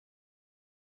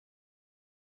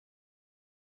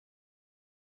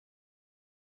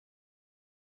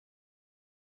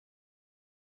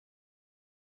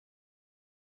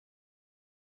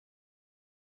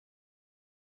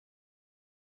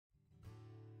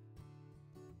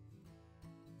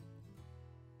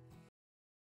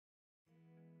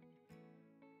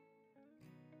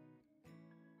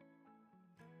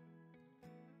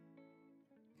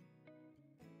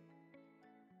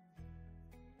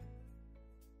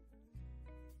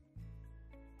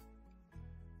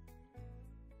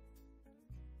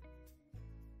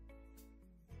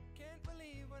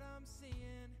I'm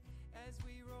seeing as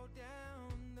we roll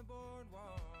down the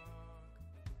boardwalk.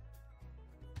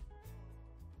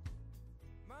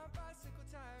 My bicycle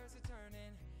tires are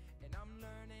turning, and I'm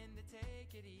learning to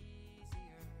take it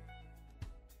easier.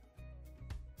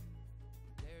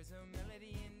 There's a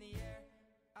melody in the air,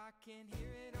 I can hear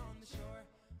it on the shore.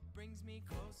 Brings me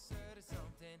closer to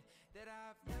something that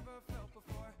I've never felt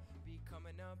before.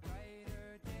 Becoming a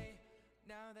brighter day,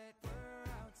 now that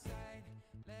we're outside.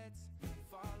 Let's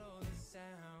follow the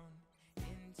sound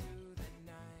into the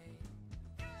night.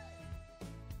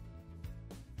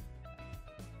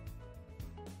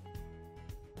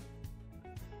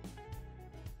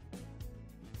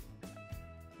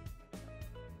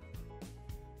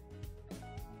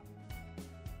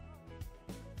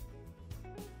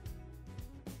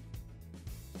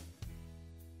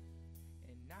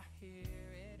 Hear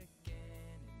it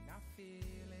again and I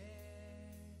feel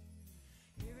it.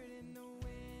 Hear it in the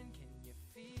wind, can you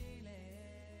feel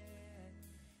it?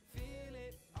 Feel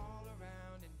it all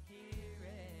around and hear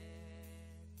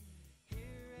it.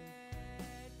 Hear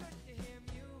it, good to hear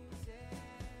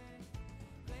music.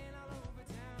 Playing all over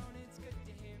town, it's good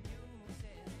to hear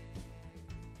music.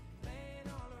 Playing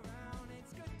all around,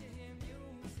 it's good to hear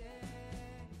music.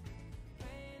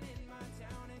 Playing in my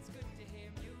town, it's good to hear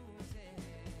music.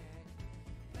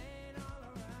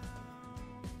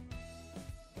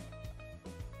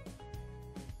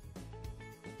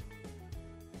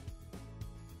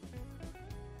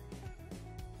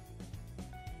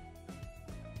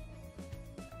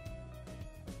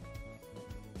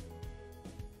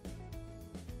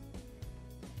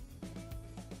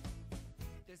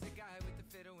 There's a guy with the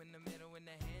fiddle in the middle, in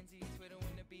the hands he twiddle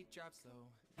when the beat drops low.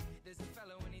 There's a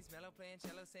fellow when he's mellow playing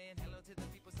cello, saying hello to the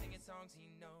people singing songs he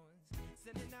knows.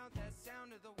 Sending out that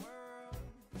sound of the world.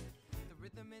 The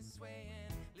rhythm is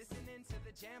swaying, listening to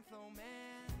the jam flow,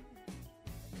 man.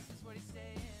 And this is what he's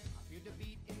saying. I feel the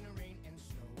beat in the rain and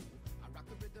snow. I rock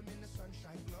the rhythm in the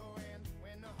sunshine glow. And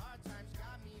when the hard times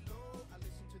got me low, I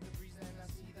listen to the breeze and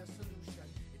I see the solution.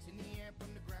 It's in the air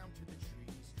from the ground to the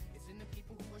trees. It's in the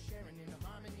people who are sharing in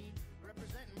harmony,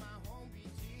 representing my home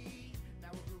BT. Now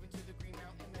we're grooving to the Green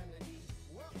Mountain melody.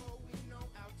 Whoa, we know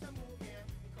how to move here.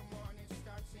 Come on and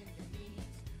start singing your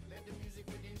needs. Let the music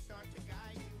within start to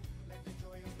guide you. Let the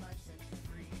joy of life set you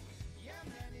free. Yeah,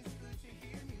 man, it's good to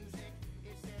hear music.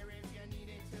 It's there if you need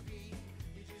it to be.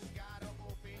 You just gotta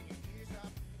open your ears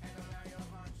up and allow your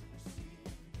heart to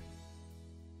receive.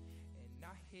 And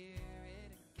I hear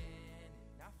it again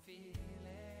and I feel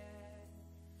it.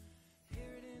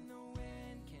 Hear it in the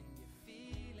wind, can you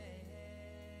feel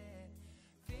it?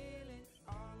 Feel it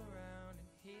all around and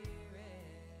hear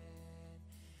it.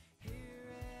 Hear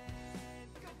it,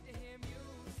 good to hear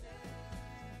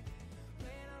music.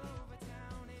 Playing all over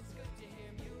town, it's good to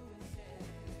hear music.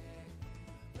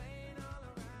 Playing all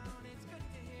around, it's good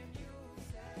to hear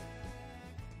music.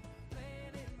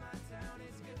 Playing in my town,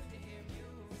 it's good to hear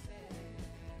music.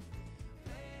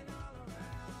 Playing all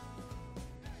around.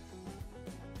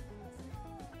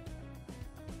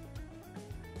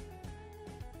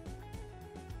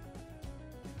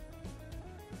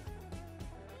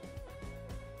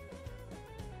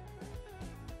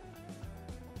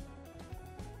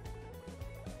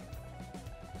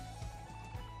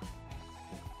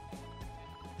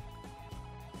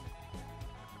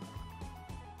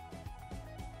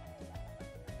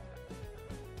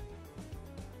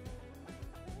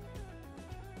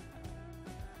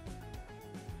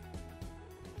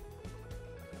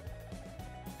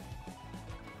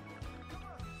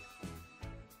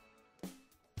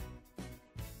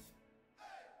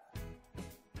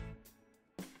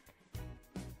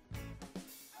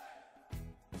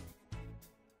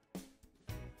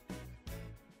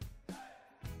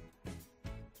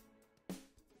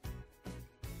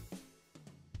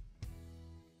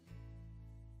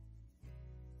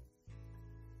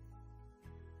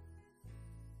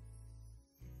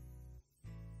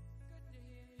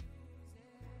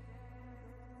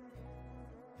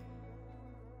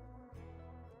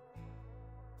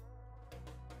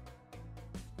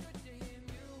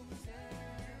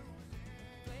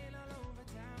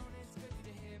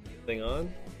 Thing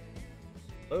on?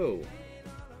 Oh.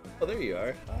 Oh, there you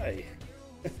are. Hi.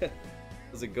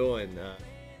 How's it going?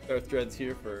 Darth Dreads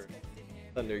here for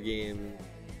Thunder Game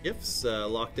Gifts,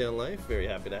 Lockdown Life. Very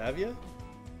happy to have you.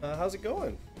 How's it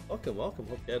going? Welcome, welcome.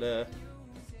 Hope you had a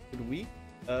good week.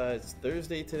 It's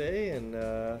Thursday today, and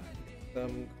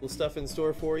some cool stuff in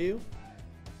store for you.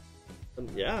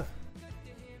 Yeah.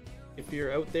 If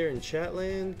you're out there in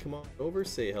Chatland, come on over,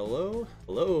 say hello.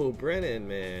 Hello, Brennan,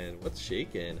 man. What's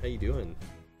shaking? How you doing?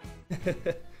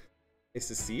 Nice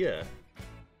to see ya.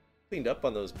 cleaned up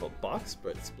on those box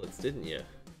splits, didn't you?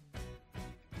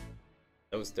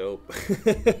 That was dope.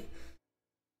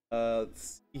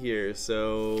 Let's see here.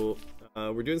 So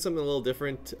we're doing something a little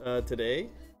different today.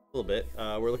 A little bit.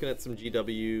 We're looking at some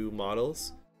GW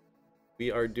models. We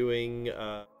are doing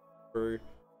we're a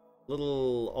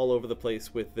little all over the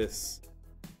place with this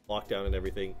lockdown and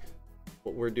everything.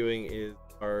 What we're doing is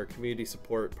our community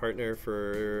support partner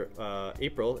for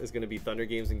April is going to be Thunder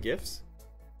Games and Gifts.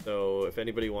 So if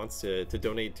anybody wants to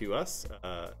donate to us,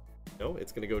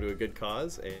 it's going to go to a good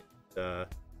cause, and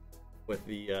with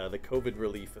the COVID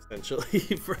relief essentially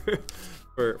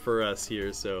for us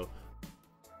here. So,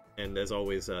 and as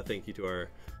always, thank you to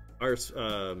our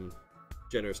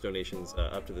generous donations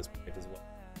up to this point as well.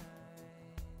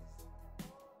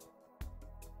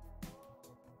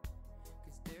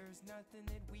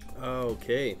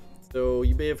 Okay, so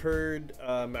you may have heard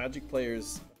Magic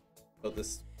players about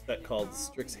this set called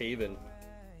Strixhaven.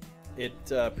 It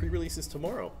pre-releases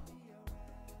tomorrow.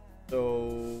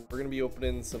 So we're going to be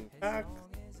opening some packs.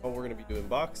 We're going to be doing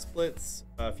box splits.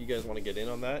 If you guys want to get in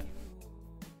on that,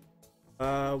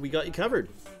 we got you covered.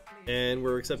 And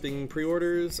we're accepting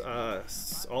pre-orders.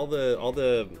 All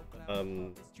the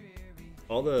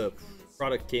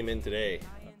product came in today.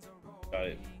 Got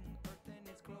it.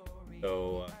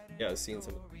 So yeah, I've seen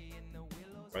some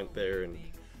front there, and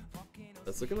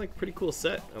that's looking like a pretty cool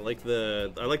set. I like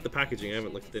the packaging. I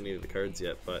haven't looked at any of the cards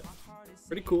yet, but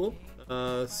pretty cool.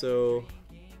 So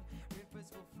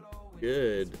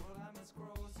good.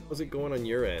 How's it going on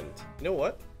your end? You know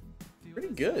what? Pretty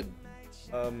good.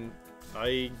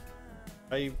 I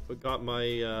got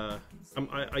my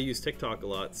I use TikTok a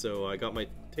lot, so I got my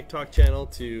TikTok channel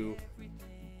to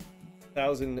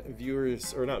 1,000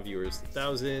 viewers, or not viewers,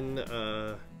 1,000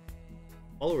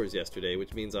 followers yesterday,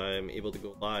 which means I'm able to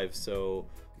go live. So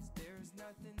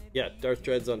yeah, Darth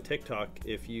Dreads on TikTok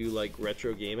if you like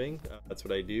retro gaming. That's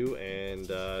what I do,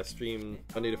 and stream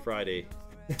Monday to Friday,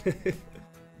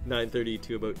 9:30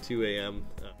 to about 2 a.m.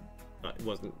 I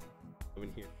wasn't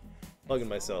coming here plugging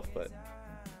myself, but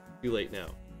too late now.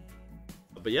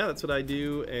 But yeah, that's what I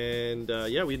do. And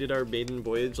yeah, we did our maiden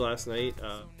voyage last night.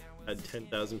 Had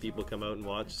 10,000 people come out and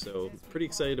watch, so pretty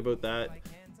excited about that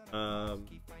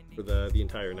for the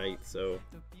entire night. So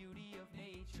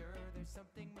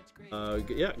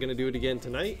yeah, gonna do it again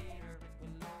tonight,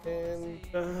 and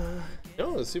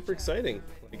no, it was super exciting.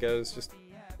 Like, I was just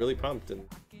really pumped, and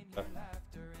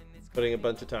putting a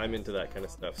bunch of time into that kind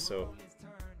of stuff. So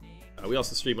we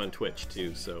also stream on Twitch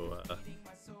too, so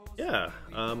yeah.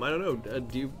 I don't know,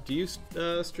 do you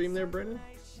stream there, Brennan?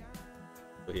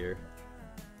 Here.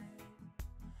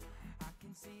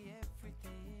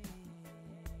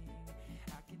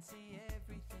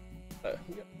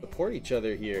 We gotta support each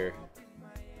other here.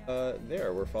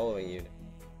 There, we're following you.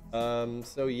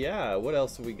 So yeah, what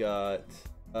else have we got?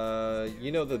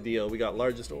 You know the deal. We got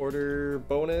largest order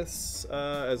bonus.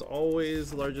 As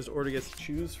always, largest order gets to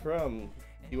choose from.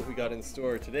 See what we got in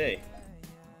store today.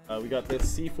 We got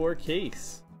this C4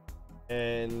 case,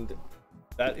 and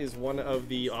that is one of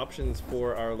the options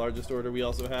for our largest order. We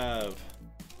also have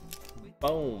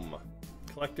boom,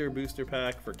 collector booster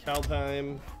pack for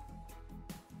Kaldheim.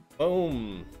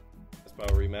 Boom,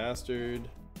 Power Remastered.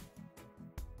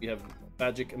 We have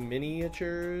Magic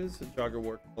Miniatures, Jogger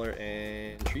Warcaller,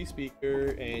 and Tree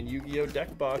Speaker, and Yu-Gi-Oh!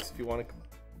 Deck Box if you want to,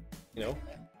 you know,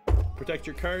 protect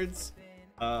your cards.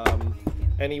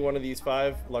 Any one of these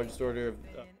 5 largest order of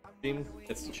team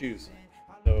gets to choose.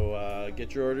 So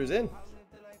get your orders in.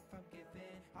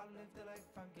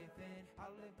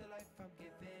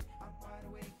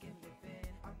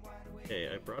 Okay,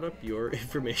 I brought up your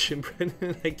information,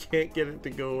 Brendan. I can't get it to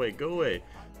go away. Go away.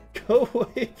 Go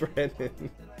away, Brendan.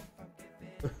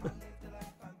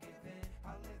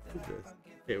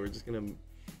 Okay, we're just gonna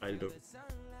hide it over.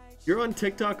 You're on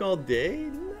TikTok all day?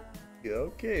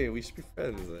 Okay, we should be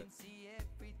friends then.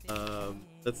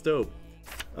 That's dope.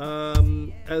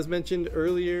 As mentioned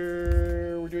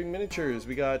earlier, we're doing miniatures.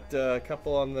 We got a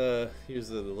couple on the, here's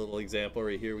a little example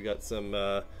right here. We got some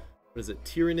what is it,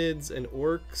 Tyranids and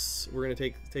Orcs. We're gonna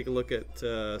take a look at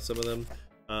some of them,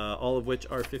 all of which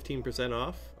are 15%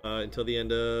 off until the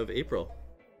end of April.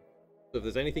 So if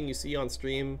there's anything you see on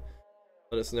stream,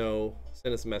 let us know,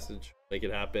 send us a message, make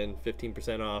it happen.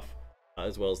 15% off,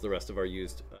 as well as the rest of our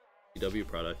used GW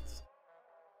products.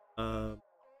 So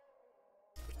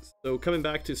coming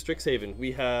back to Strixhaven,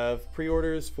 we have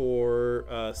pre-orders for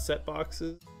set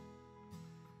boxes.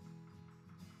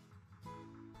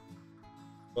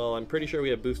 Well, I'm pretty sure we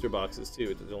have booster boxes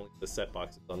too. It's only the set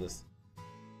boxes on this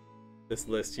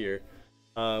list here.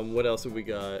 What else have we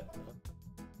got?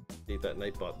 Update that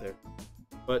Nightbot there.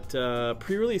 But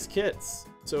pre-release kits.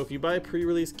 So if you buy a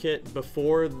pre-release kit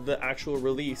before the actual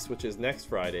release, which is next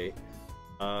Friday,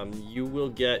 you will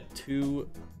get 2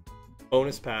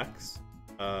 bonus packs,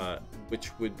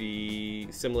 which would be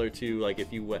similar to like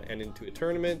if you went into a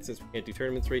tournament. Since we can't do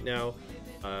tournaments right now,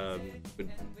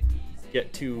 would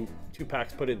get two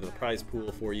packs put into the prize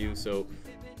pool for you. So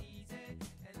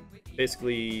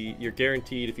basically, you're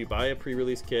guaranteed if you buy a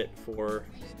pre-release kit for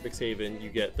Strixhaven, you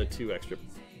get the 2 extra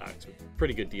packs.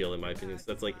 Pretty good deal in my opinion. So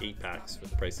that's like 8 packs for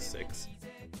the price of 6.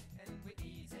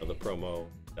 So the promo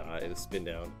is spin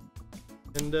down.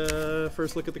 And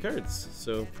first look at the cards.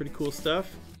 So pretty cool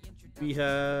stuff. We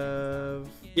have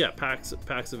packs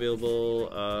available.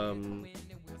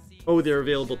 Oh, they're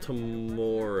available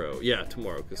tomorrow. Yeah,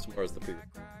 tomorrow, because tomorrow's the preview.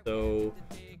 So,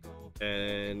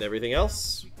 and everything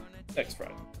else next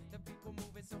Friday.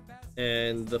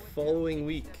 And the following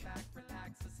week,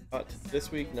 not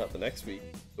this week, not the next week,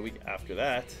 the week after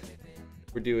that,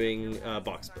 we're doing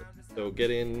box splits. So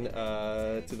get in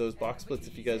to those box splits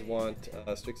if you guys want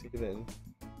Strixhaven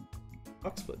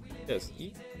box split. Yes,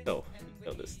 you know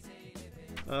this.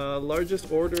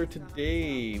 Largest order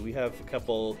today. We have a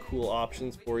couple cool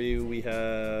options for you. We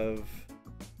have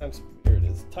here it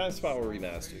is. Time Spiral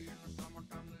Remastered.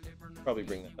 Probably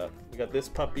bring that up. We got this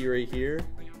puppy right here.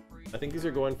 I think these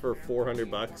are going for 400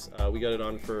 bucks. We got it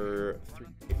on for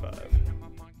 $325.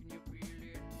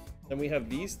 Then we have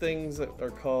these things that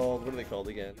are called, what are they called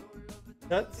again?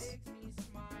 Cuts.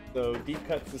 So deep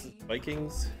cuts. This is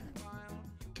Vikings.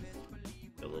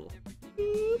 A little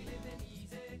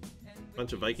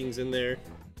bunch of Vikings in there,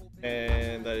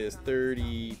 and that is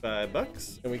 35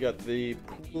 bucks. And we got the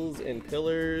pools and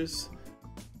pillars.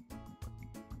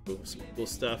 Some cool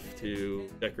stuff to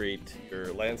decorate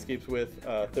your landscapes with.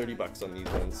 30 bucks on these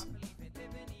ones.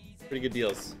 Pretty good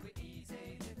deals.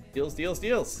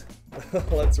 Deals.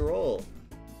 Let's roll.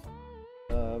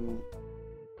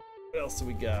 What else do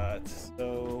we got?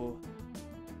 So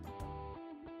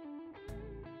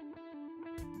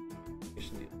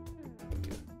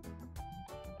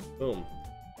boom.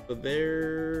 So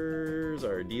there's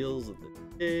our deals of the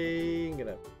day. I'm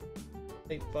gonna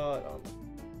type bot on.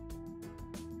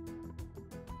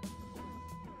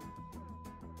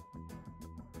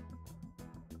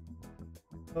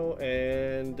 Oh,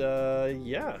 and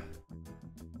yeah.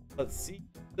 Let's see.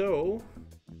 So,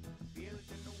 you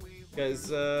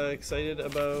guys excited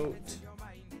about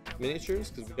miniatures?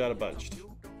 Because we got a bunch.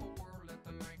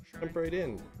 Jump right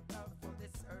in.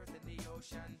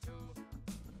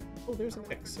 Oh, there's an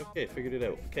X. Okay, figured it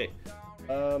out. Okay.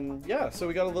 Yeah, so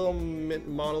we got a little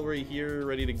model right here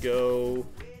ready to go.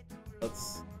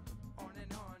 Let's...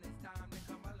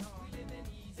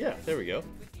 Yeah, there we go.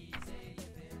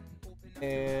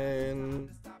 And...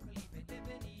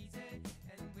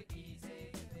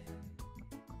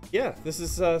 yeah, this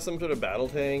is some sort of battle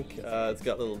tank. It's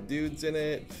got little dudes in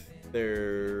it.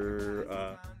 They're...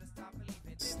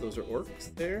 those are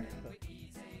orcs there.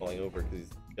 Falling over because these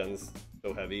guns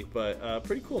so heavy, but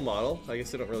pretty cool model. I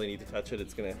guess I don't really need to touch it.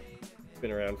 It's gonna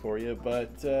spin around for you,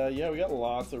 but yeah, we got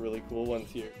lots of really cool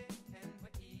ones here.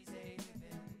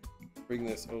 Bring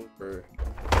this over.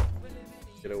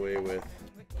 Get away with,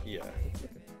 yeah.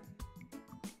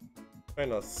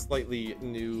 Kind of slightly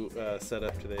new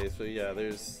setup today. So yeah,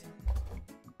 there's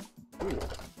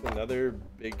another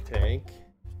big tank.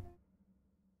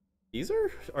 These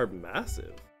are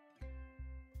massive.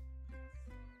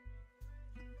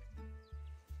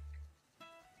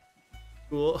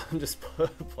 Cool. I'm just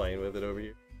playing with it over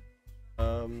here.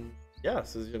 Yeah,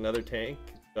 so there's another tank.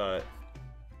 Got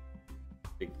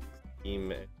big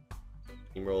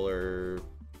steamroller,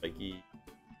 spiky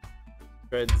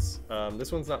treads.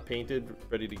 This one's not painted,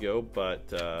 ready to go, but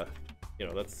you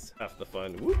know, that's half the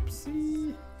fun.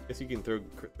 Whoopsie! Guess you can throw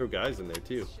guys in there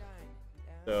too.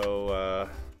 So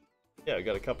yeah, I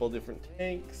got a couple different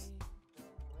tanks.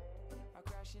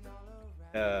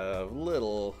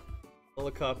 Little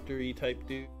helicopter-y type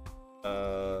dude.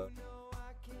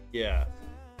 Yeah.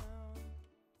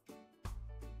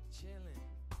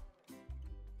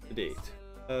 To date.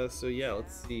 So yeah,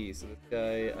 let's see. So this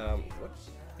guy, what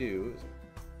to do is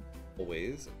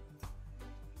always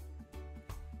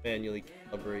manually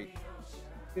calibrate.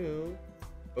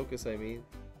 Focus, I mean.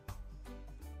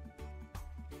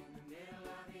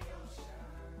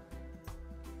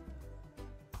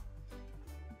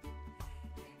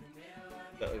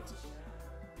 That looks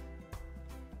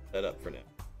set up for now,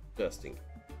 just in case.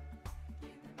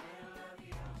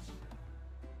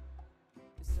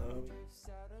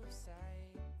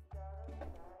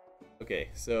 Okay,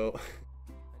 so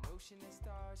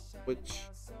which,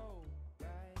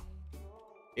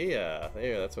 yeah,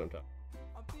 there, that's what I'm talking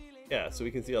about. yeah, so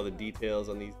we can see all the details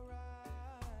on these.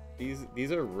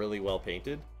 These are really well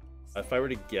painted. If I were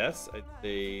to guess, I'd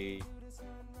say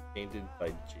painted by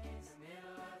G.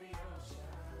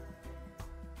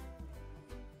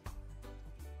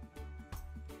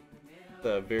 It's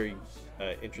a very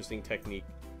interesting technique.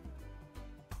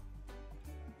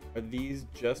 Are these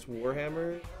just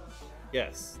Warhammer?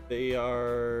 Yes, they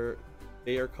are.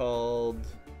 They are called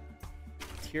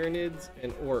Tyranids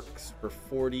and Orcs for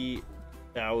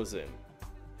 40,000.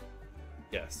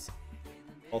 Yes.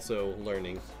 Also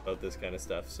learning about this kind of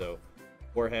stuff. So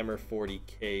Warhammer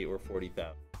 40k or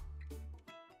 40,000.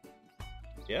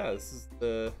 Yeah, this is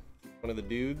one of the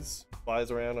dudes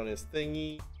flies around on his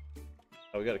thingy.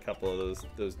 Oh, we got a couple of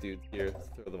those dudes here. Let's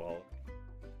throw them all.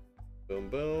 Boom,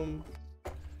 boom.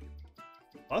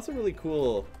 Lots of really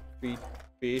cool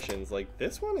creations. Like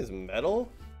this one is metal.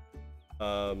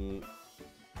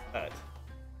 That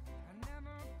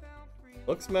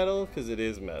looks metal because it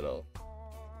is metal.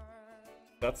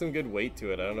 Got some good weight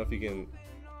to it. I don't know if you can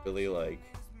really like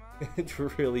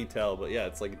really tell, but yeah,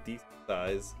 it's like a decent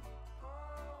size.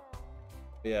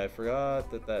 Yeah, I forgot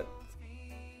that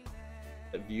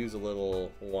view's a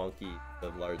little wonky, the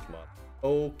large mod.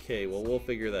 Okay, well we'll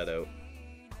figure that out.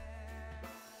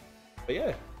 But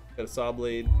yeah, got a saw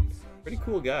blade. Pretty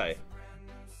cool guy.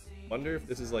 Wonder if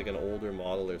this is like an older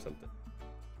model or something.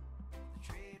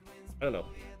 I don't know.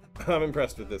 I'm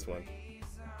impressed with this one.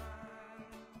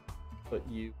 But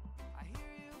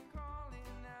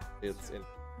it's in.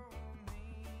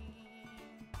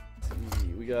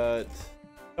 We got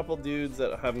a couple dudes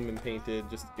that haven't been painted,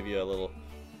 just to give you a little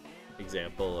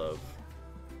example of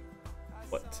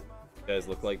what you guys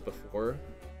look like before.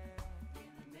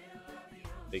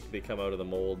 They come out of the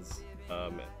molds,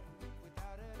 and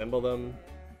assemble them.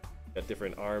 Got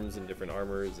different arms and different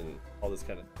armors and all this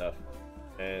kind of stuff.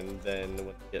 And then when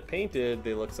they get painted,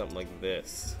 they look something like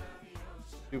this.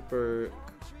 Super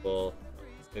cool.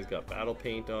 He's got battle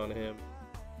paint on him.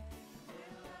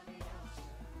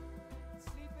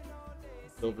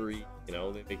 Silvery, you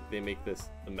know, they make the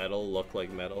metal look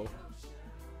like metal.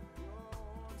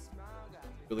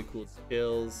 Really cool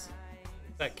details.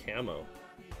 That camo.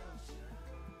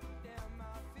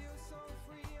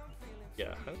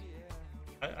 Yeah,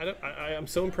 I'm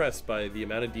so impressed by the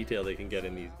amount of detail they can get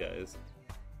in these guys.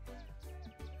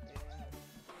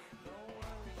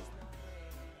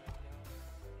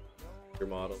 Your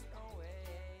model.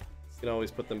 You can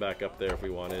always put them back up there if we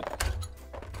wanted.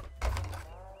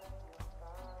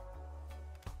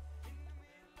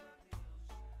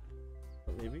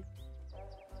 Maybe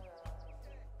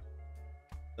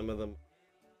some of them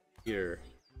here,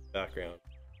 background.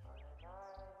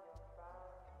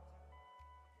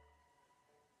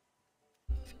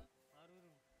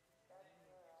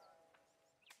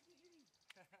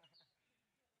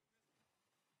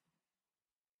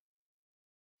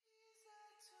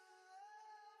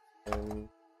 And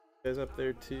guys up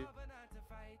there too.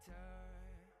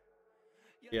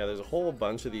 Yeah, there's a whole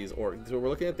bunch of these orcs. So we're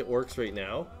looking at the orcs right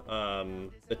now.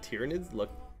 The Tyranids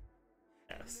look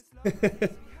yes.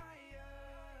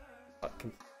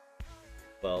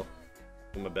 Well,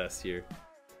 I'm my best here.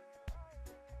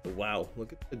 Wow,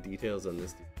 look at the details on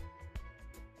this dude.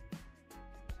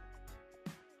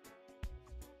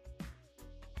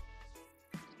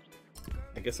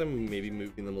 I guess I'm maybe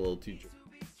moving them a little too.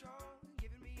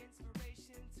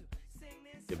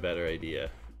 A better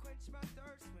idea.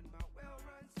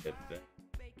 Get that.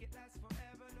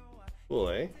 Cool,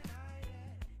 eh?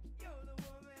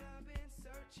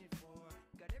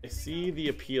 I see the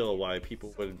appeal why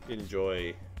people would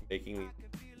enjoy making these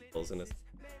vehicles, and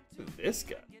this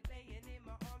guy,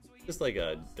 just like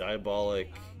a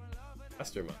diabolic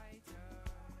mastermind.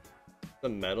 The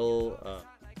metal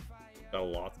got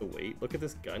lots of weight. Look at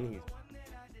this gun he's.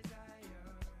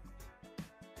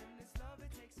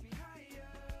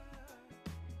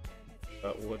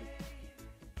 What?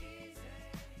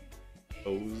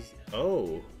 Hose?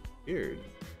 Oh, weird.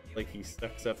 Like he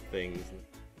sucks up things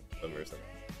or something.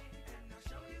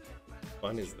 What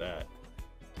fun is that?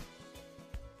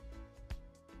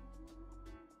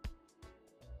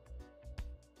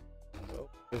 Oh,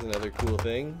 here's another cool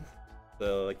thing.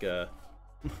 So like my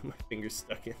finger's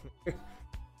stuck in there.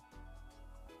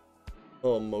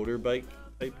 Little motorbike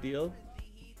type deal.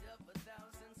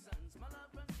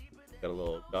 Got a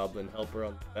little goblin helper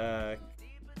on the back.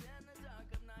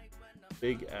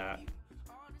 Big app.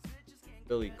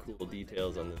 Really cool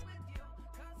details on this.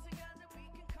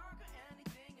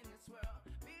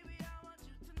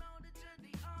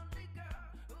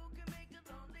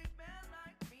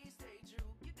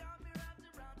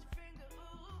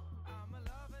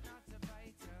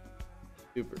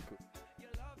 Super cool.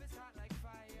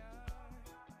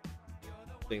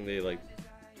 I think they like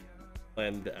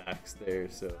planned the axe there,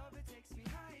 so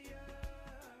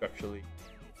structurally.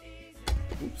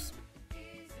 Oops.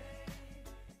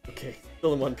 Okay,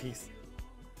 still in one piece.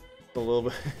 A little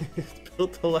bit. It's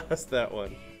built to last that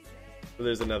one. So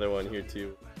there's another one here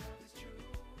too.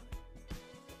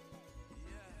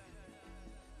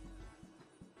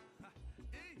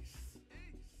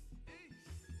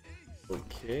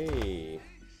 Okay.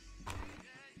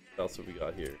 What else have we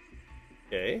got here?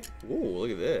 Okay. Ooh,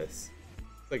 look at this.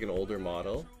 It's like an older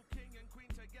model.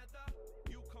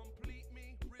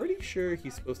 Pretty sure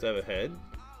he's supposed to have a head.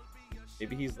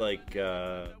 Maybe he's like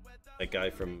that guy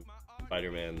from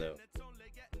Spider-Man though.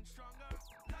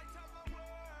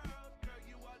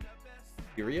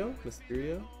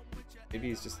 Mysterio? Maybe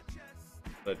he's just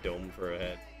a dome for a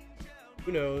head.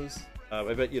 Who knows?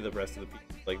 I bet you the rest of the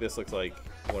people, like this looks like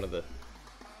one of the...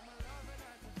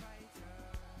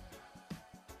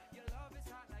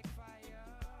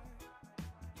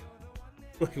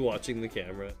 like watching the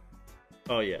camera.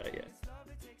 Oh yeah, yeah.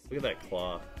 Look at that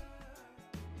claw.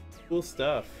 Cool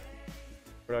stuff.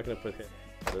 We're not gonna put him on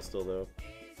the pedestal though.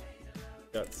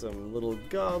 Got some little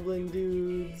goblin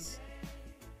dudes.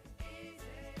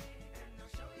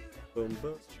 Boom,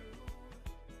 boom.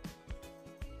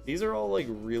 These are all like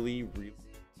really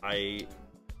high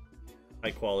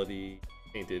quality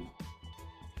painted.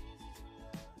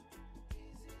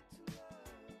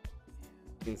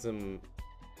 And some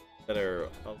that are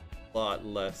a lot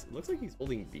less. It looks like he's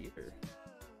holding beer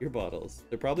bottles.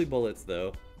 They're probably bullets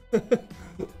though. I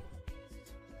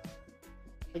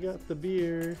got the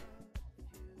beer.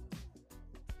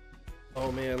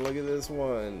 Oh man, look at this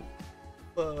one.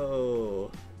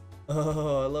 Whoa.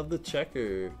 Oh, I love the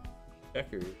checker.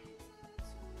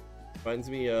 Reminds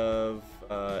me of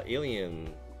Alien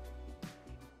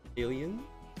 2?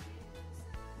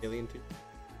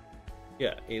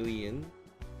 Yeah, Alien.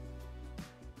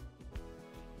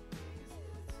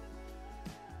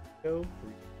 Go.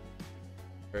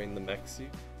 Wearing the mech suit.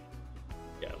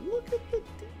 Yeah, look at the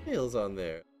details on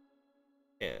there.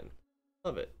 Man,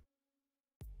 love it.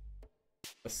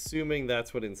 Assuming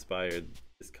that's what inspired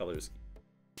this color scheme.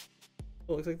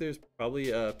 Oh, looks like there's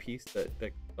probably a piece that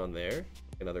on there.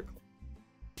 Another color.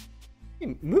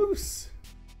 Hey, Moose!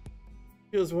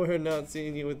 Feels weird not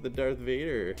seeing you with the Darth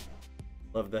Vader.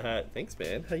 Love the hat. Thanks,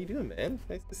 man. How you doing, man?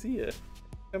 Nice to see you.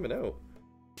 Coming out.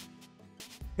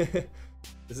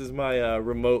 This is my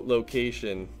remote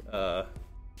location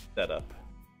setup.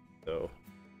 So,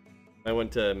 I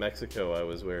went to Mexico. I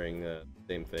was wearing the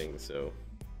same thing. So,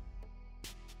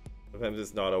 sometimes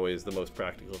it's not always the most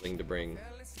practical thing to bring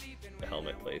the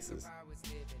helmet places.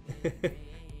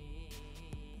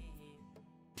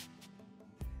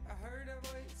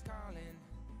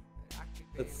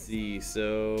 Let's see.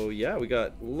 So yeah, we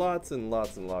got lots and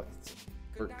lots of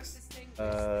Orcs.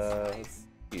 Let's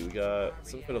see. We got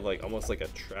some kind of like almost like a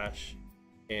trash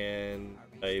can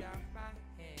type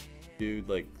dude,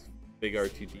 like big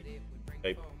R2D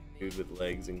type dude with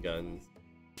legs and guns.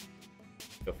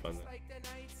 Go fun.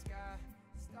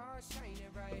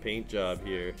 The paint job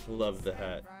here. Love the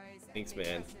hat. Thanks,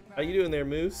 man. How you doing there,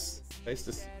 Moose? Nice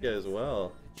to see you as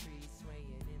well.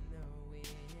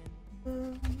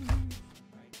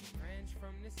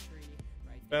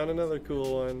 Found another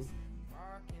cool one.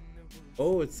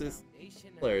 Oh, it's this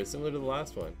player, similar to the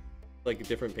last one. Like a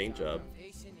different paint job.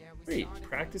 Great.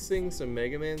 Practicing some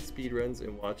Mega Man speedruns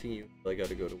and watching you until I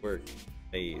gotta go to work.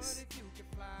 Nice.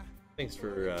 Thanks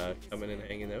for coming and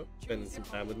hanging out, spending some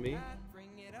time with me.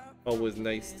 Always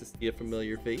nice to see a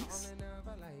familiar face.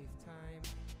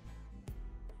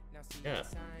 Yeah.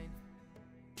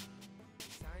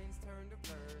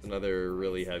 Another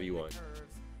really heavy one.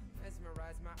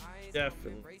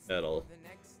 Definitely metal.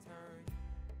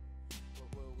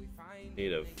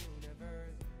 Made of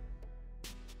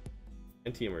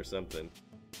Pentium or something.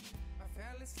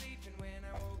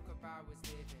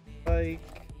 Like,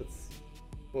 let's see.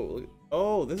 Whoa, look.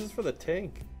 Oh, this is for the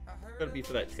tank. It's gotta be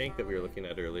for that tank that we were looking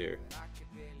at earlier.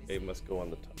 They must go on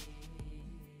the top.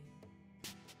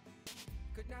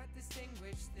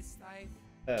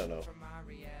 I don't know.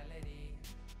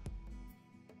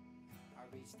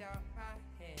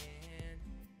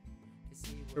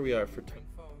 Here we are for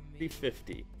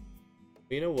 350.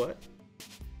 You know what?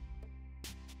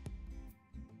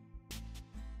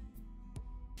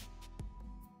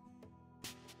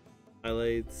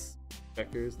 Highlights,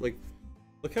 checkers, like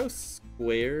look how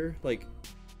square, like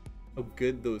how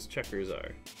good those checkers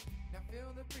are.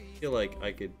 I feel like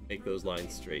I could make those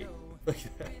lines straight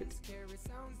like that,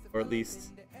 or at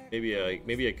least maybe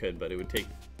I could, but it would take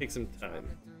some time.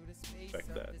 Check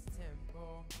that.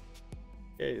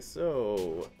 Okay,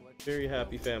 so very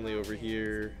happy family over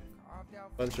here.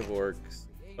 Bunch of orcs,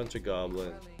 bunch of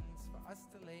goblins.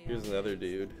 Here's another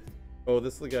dude. Oh,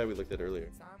 this is the guy we looked at earlier.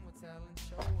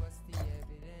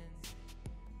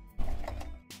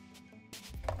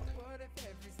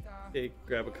 Okay,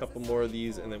 grab a couple more of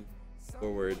these and then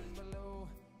forward.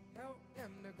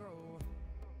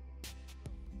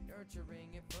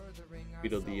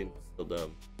 Tweedledee and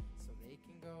Tweedledum.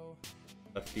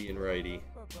 Lefty and righty.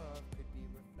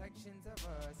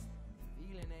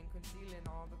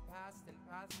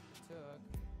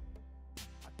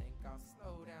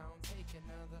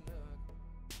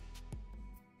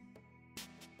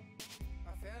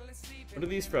 What are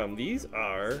these from? These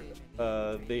are,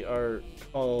 they are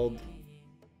called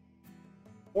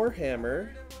Warhammer.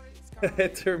 I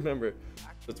had to remember.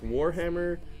 So it's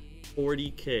Warhammer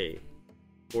 40K,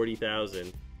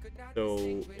 40,000.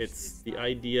 So it's, the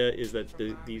idea is that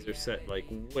these are set like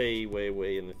way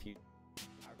in the future.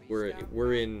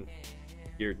 We're in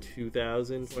year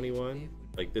 2021.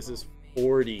 Like this is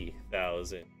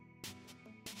 40,000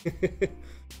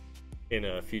 in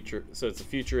a future. So it's a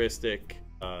futuristic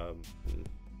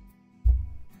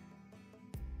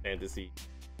fantasy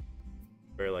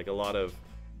where like a lot of,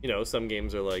 you know, some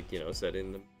games are like, you know, set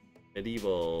in the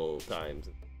medieval times,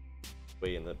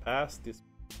 way in the past. This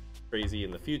crazy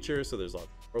in the future, so there's lots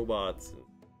of robots and,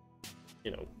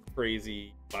 you know,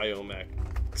 crazy biomech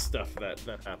stuff that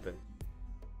happen.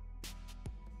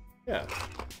 Yeah,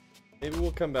 maybe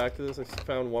we'll come back to this. I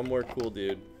found one more cool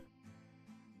dude.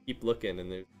 Keep looking,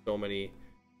 and there's so many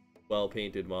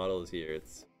well-painted models here.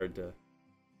 It's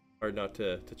hard not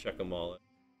to check them all out.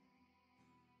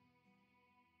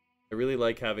 I really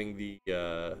like having the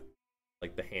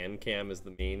like the hand cam is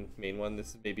the main one. This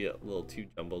is maybe a little too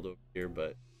jumbled over here,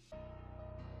 but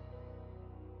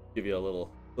give you a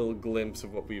little glimpse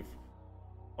of what we've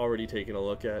already taken a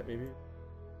look at, maybe.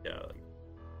 Yeah, like,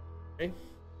 okay.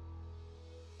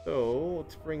 So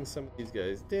let's bring some of these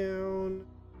guys down,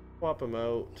 swap them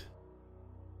out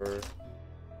for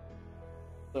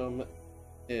some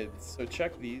mids. So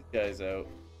check these guys out.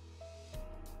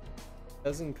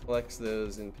 Cousin collects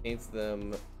those and paints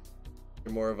them.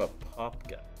 You're more of a pop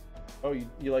guy. Oh,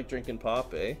 you like drinking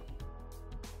pop, eh?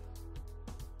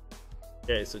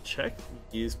 Okay, so check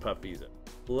these puppies out.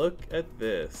 Look at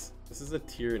this. This is a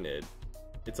Tyranid.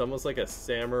 It's almost like a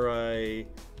samurai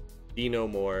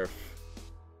xenomorph.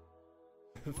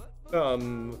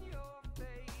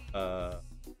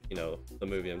 You know, the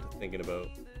movie I'm thinking about.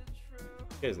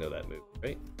 You guys know that movie,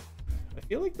 right? I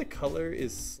feel like the color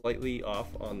is slightly off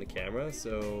on the camera,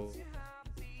 so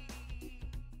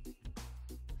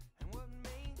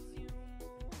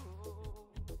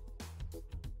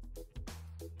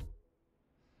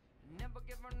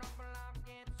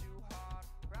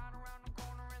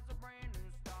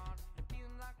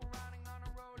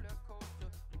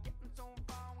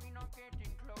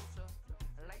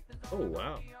oh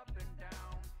wow.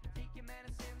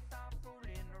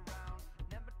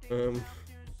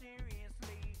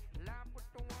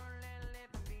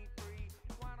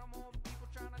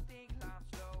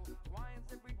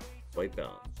 White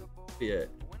balance. Yeah.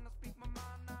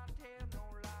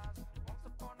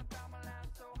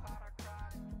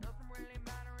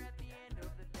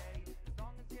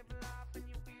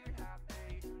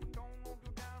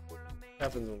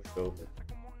 Happens when we go.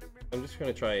 I'm just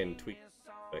gonna try and tweak.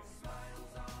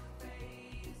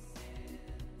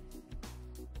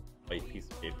 White piece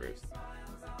of papers.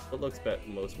 What looks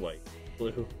most white?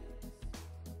 Blue.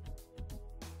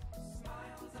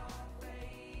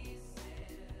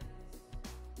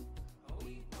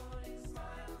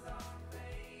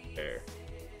 There.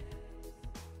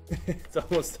 It's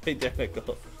almost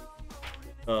identical.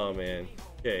 Oh man.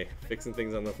 Okay, fixing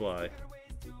things on the fly.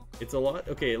 It's a lot.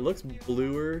 Okay, it looks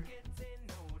bluer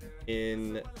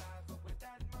in.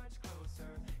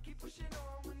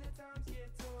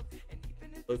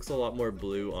 Looks a lot more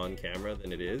blue on camera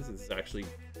than it is. It's actually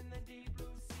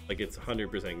like it's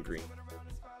 100% green.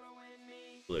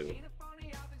 Blue.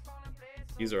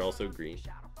 These are also green.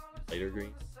 Lighter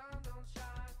green.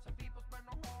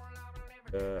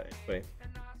 Anyway.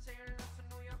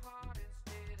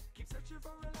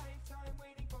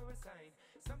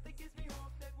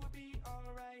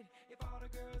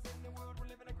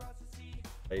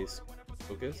 Nice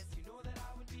focus.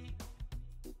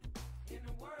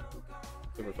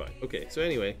 Super fine. Okay, so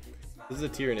anyway, this is a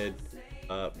Tyranid.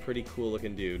 Pretty cool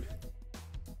looking dude.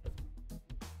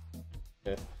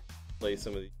 Okay, play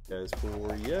some of these guys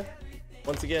for you.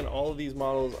 Once again, all of these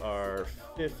models are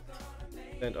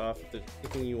 50% off. If there's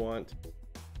anything you want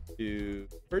to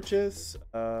purchase,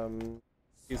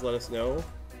 please let us know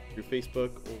through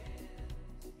Facebook or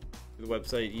through the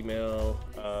website, email,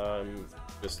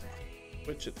 just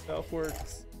Twitch itself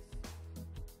works.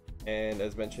 And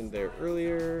as mentioned there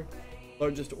earlier,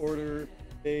 largest order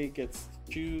today gets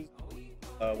to choose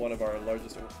one of our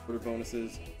largest order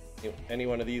bonuses. Any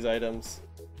one of these items,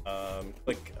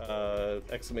 click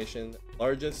exclamation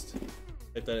largest,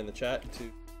 type that in the chat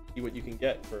to see what you can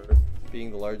get for being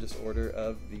the largest order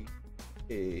of the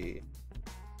day.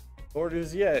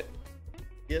 Orders yet,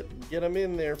 get them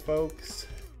in there, folks.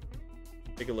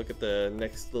 Take a look at the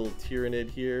next little Tyranid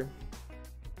here.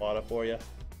 Bought for you.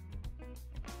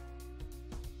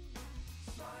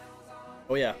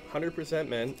 Oh yeah, 100%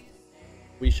 men.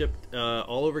 We shipped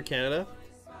all over Canada.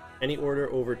 Any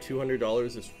order over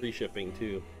 $200 is free shipping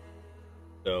too.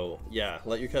 So yeah,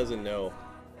 let your cousin know.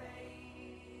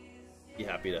 Be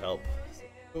happy to help.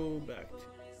 Go back to.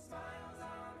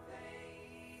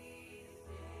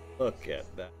 Look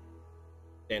at that.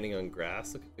 Standing on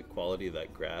grass. Look at the quality of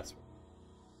that grass.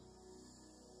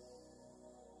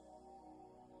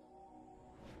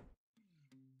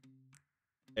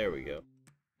 There we go.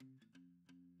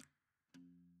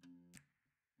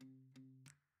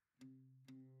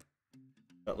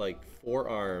 Got like 4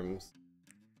 arms,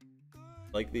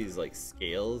 like these like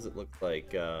scales. It looks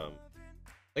like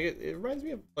it reminds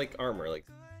me of like armor, like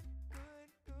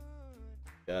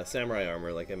samurai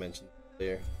armor, like I mentioned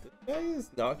earlier. This guy is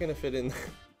not gonna fit in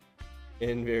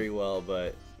very well,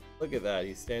 but look at that.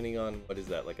 He's standing on, what is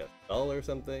that, like a skull or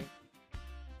something?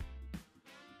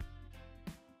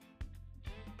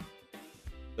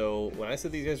 So when I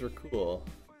said these guys were cool,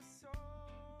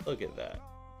 look at that.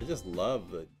 I just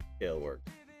love the detail work.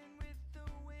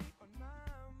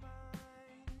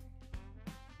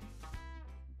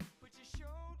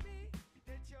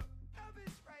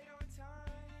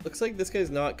 Looks like this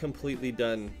guy's not completely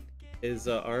done. His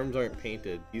arms aren't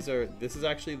painted. This is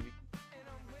actually the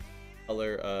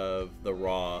color of the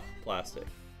raw plastic.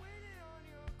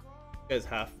 This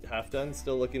guy's half done,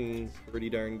 still looking pretty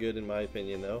darn good in my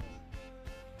opinion though.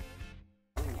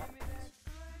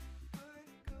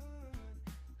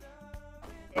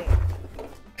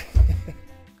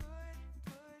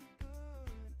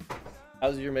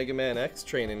 How's your Mega Man X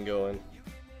training going?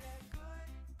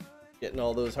 Getting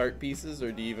all those heart pieces,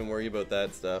 or do you even worry about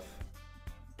that stuff?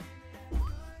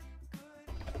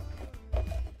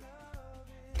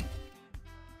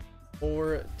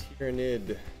 Or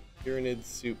Tyranid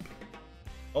soup.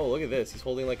 Oh, look at this. He's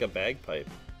holding like a bagpipe.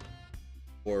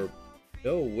 Or,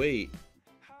 no, wait.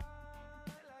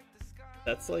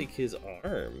 That's like his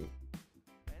arm.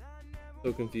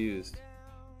 So confused.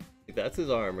 That's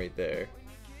his arm right there.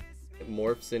 It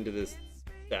morphs into this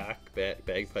sack,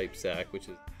 bagpipe sack, which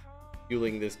is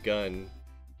fueling this gun.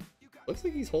 Looks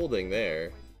like he's holding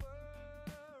there.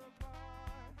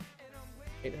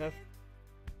 Might have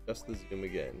just the zoom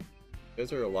again. You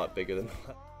guys are a lot bigger than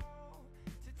that.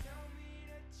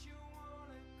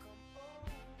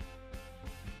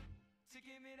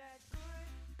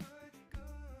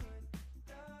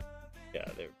 Yeah,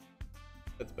 there.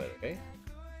 That's better, eh?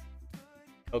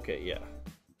 Okay, yeah.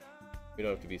 We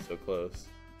don't have to be so close.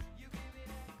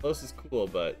 Close is cool,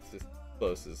 but just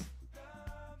close is.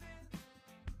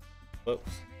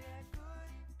 Whoops.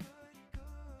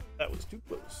 That was too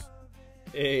close.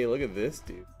 Hey, look at this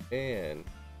dude. Man.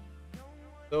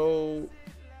 So,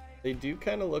 they do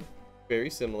kind of look very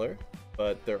similar,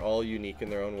 but they're all unique in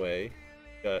their own way.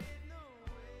 Got.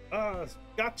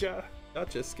 Gotcha!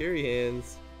 Gotcha, scary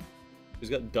hands. He's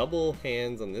got double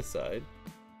hands on this side.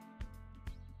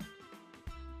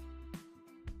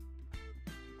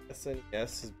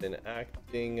 SNES has been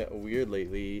acting weird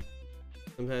lately.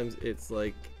 Sometimes it's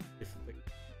like if the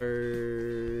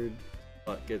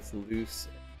card gets loose,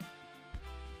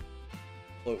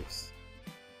 close.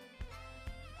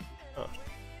 Huh.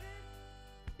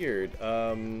 Weird.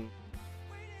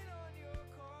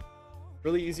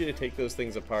 Really easy to take those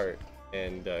things apart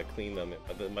and clean them.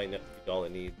 That might not be all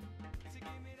it needs. If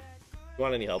you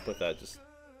want any help with that, just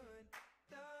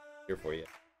here for you.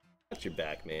 Got your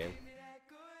back, man.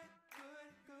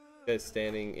 Guy's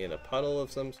standing in a puddle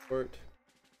of some sort.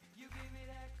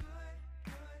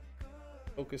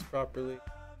 Focus properly.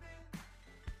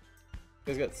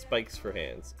 He's got spikes for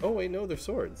hands. Oh wait, no, they're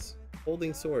swords.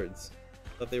 Holding swords.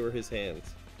 Thought they were his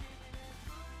hands.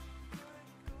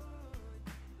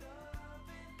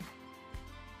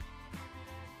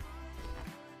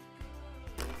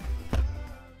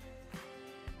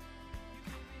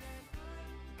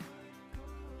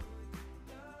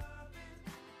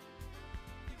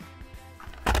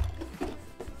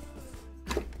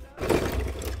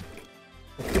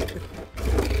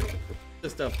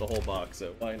 dump the whole box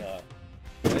out. Why not?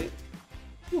 Right?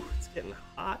 Whew, it's getting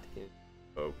hot in,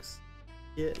 folks.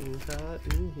 Getting hot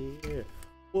in here.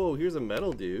 Whoa, here's a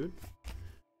metal dude.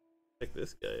 Check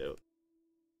this guy out.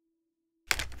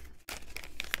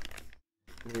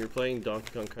 When we were playing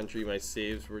Donkey Kong Country, my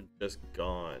saves were just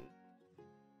gone.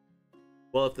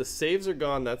 Well, if the saves are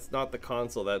gone, that's not the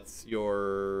console, that's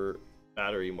your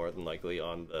battery more than likely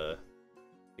on the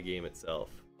game itself.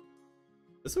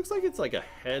 This looks like it's like a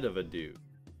head of a dude.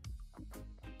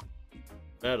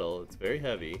 Metal, it's very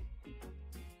heavy.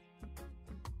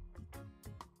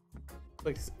 Looks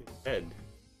like his head.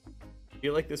 I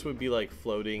feel like this would be like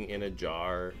floating in a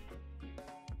jar,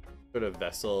 sort of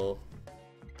vessel,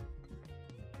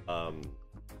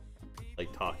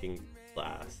 like talking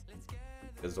glass,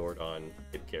 a Zordon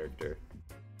hit character.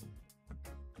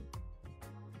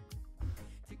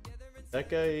 That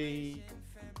guy,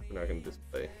 we're not gonna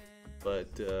display, but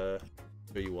show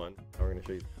you one. Now we're gonna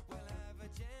show you.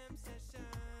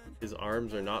 His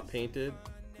arms are not painted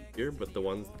here, but the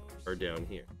ones are down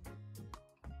here.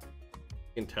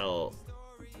 You can tell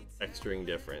texturing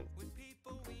different.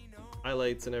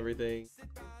 Highlights and everything.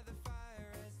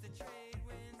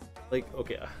 Like,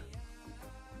 okay,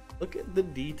 look at the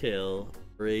detail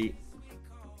right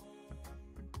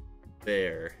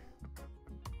there.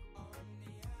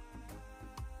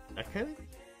 That kind of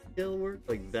detail work,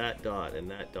 like that dot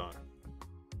and that dot.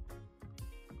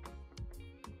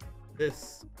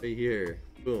 This right here,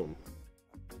 boom.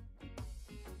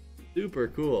 Super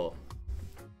cool.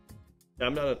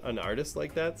 I'm not an artist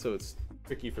like that, so it's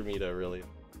tricky for me to really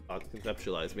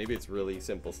conceptualize. Maybe it's really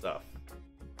simple stuff.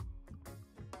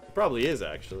 It probably is,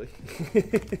 actually.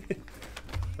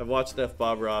 I've watched enough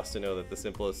Bob Ross to know that the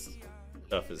simplest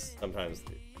stuff is sometimes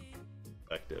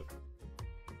effective.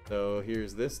 So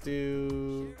here's this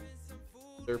dude.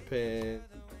 Serpent.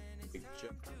 Big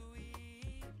jump.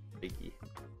 Fakey.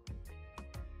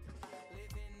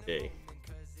 Okay.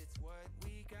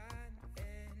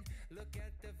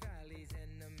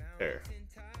 There.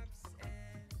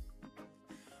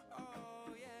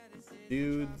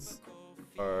 Dudes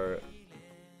are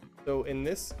so in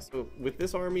this. So with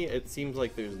this army, it seems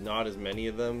like there's not as many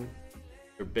of them.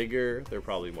 They're bigger. They're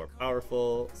probably more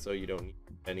powerful. So you don't need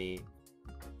any.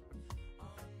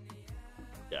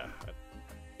 Yeah,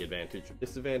 the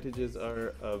disadvantages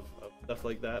are of stuff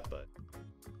like that, but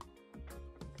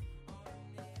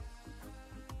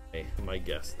hey, my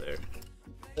guess there.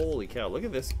 Holy cow, look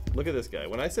at this guy.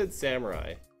 When I said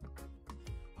samurai,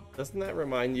 doesn't that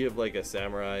remind you of like a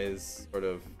samurai's sort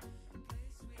of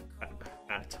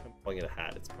hat? I'm calling it a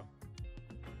hat, it's probably...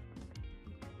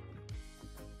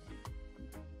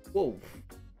 Whoa.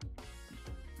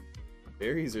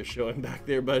 Berries are showing back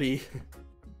there, buddy.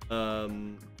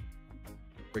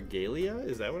 Regalia?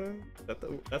 Is that what I'm...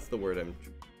 That's the word I'm...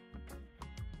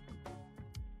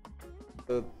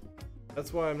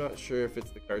 That's why I'm not sure if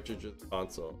it's the cartridge or the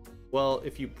console. Well,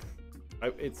 if you...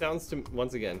 it sounds to...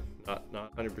 Once again,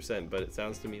 not 100%, but it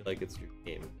sounds to me like it's your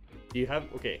game. Do you have...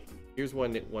 Okay, here's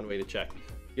one way to check.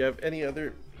 Do you have any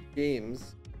other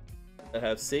games that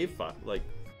have save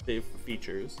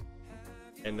features?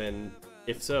 And then,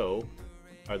 if so,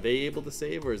 are they able to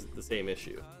save, or is it the same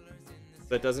issue?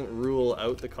 That doesn't rule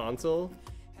out the console.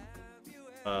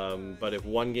 But if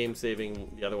one game's saving,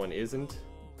 the other one isn't.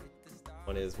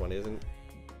 One is, one isn't.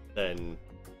 Then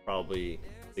probably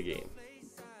the game.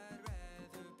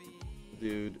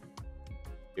 Dude,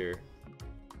 here.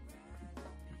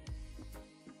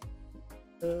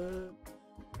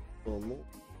 One more.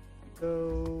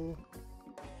 Go.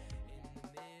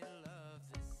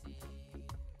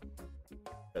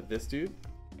 Got this dude.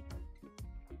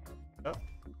 Oh.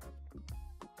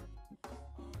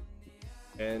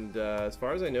 And as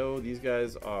far as I know, these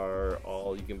guys are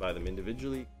all, you can buy them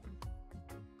individually.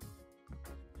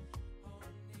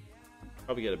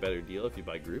 Probably get a better deal if you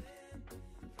buy group.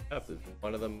 If there's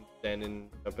one of them standing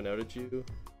up and out at you.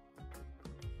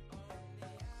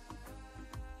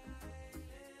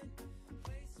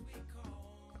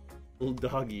 Little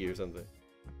doggy or something.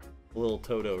 A little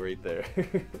Toto right there.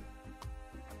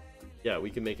 Yeah, we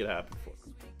can make it happen for you.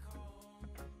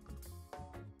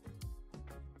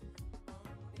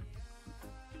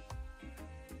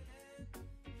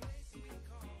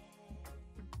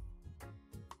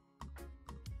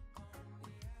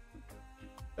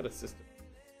 Got a system.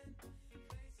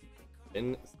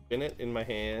 Spin it in my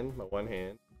hand, my one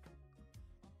hand.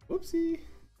 Whoopsie.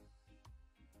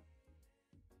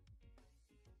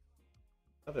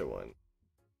 Other one.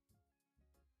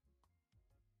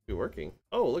 Be working.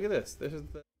 Oh, look at this. This is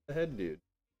the head dude.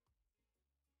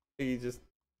 He just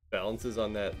balances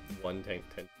on that one tank.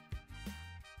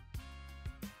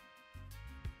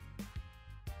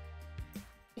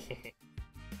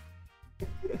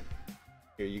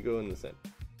 Here, you go in the center.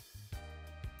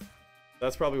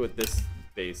 That's probably what this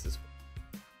base is for.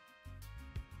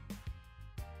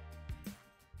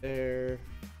 There.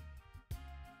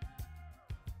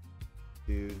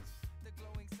 Dudes.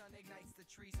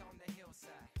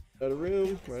 Out of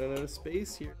room, running out of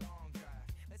space here.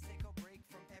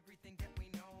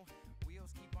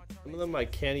 Some of them I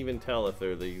can't even tell if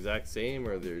they're the exact same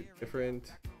or they're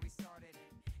different.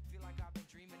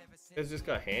 This guy's just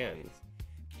got hands.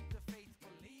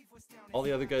 All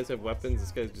the other guys have weapons,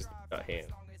 this guy's just got hands.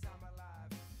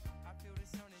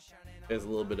 He has a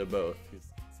little bit of both.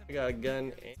 I got a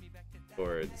gun and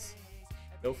swords.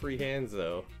 No free hands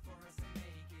though.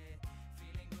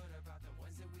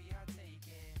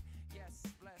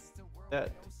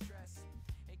 That.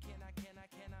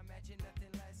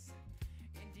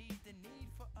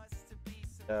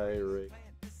 Right.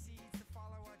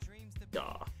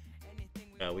 Yeah.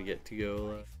 Now we get to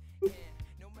go.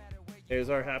 There's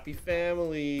our happy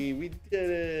family. We did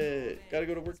it. Gotta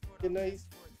go to work. Get nice.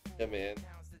 Yeah, man.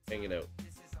 Hanging out.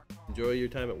 Enjoy your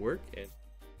time at work and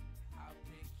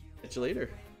catch you later.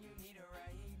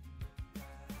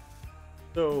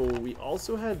 So we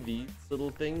also had these little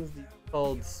things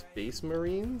called Space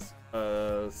Marines,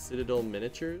 Citadel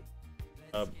miniatures.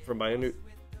 From my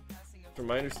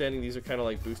understanding, these are kind of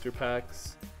like booster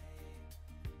packs,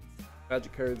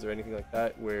 magic cards, or anything like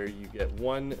that, where you get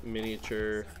one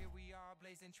miniature,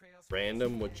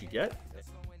 random what you get.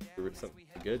 Something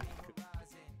good,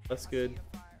 less good,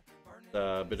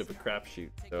 a bit of a crapshoot.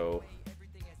 So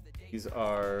these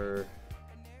are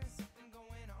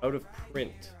out of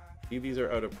print. These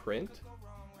are out of print,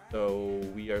 so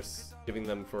we are giving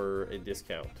them for a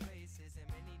discount,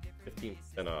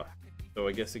 15% off. So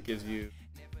I guess it gives you,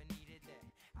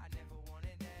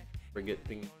 forget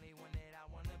things,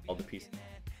 all the pieces.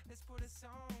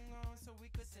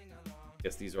 I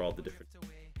guess these are all the different.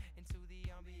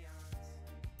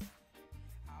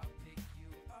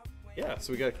 Yeah,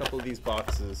 so we got a couple of these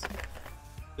boxes.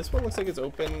 This one looks like it's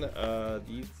open.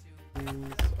 These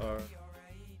are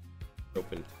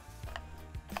open.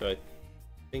 So I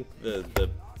think the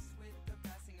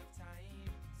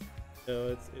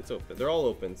no, it's open. They're all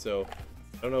open. So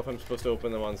I don't know if I'm supposed to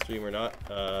open them on stream or not.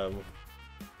 I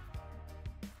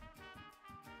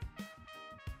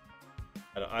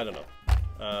don't know.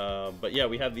 But yeah,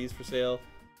 we have these for sale.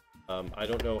 I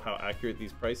don't know how accurate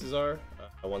these prices are.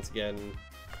 Once again,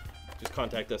 just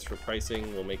contact us for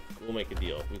pricing. We'll make a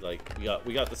deal. We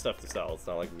got the stuff to sell. It's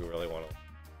not like we really want to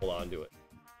hold on to it.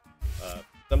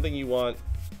 Something you want,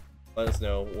 let us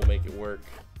know. We'll make it work.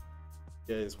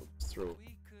 Guys, we'll just throw it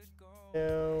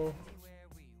now.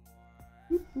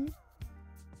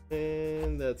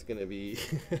 And that's gonna be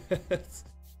that's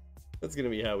gonna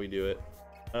be how we do it.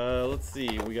 Let's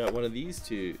see. We got one of these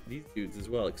dudes as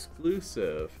well.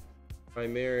 Exclusive,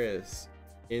 Primaris,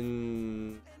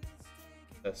 Intercessor,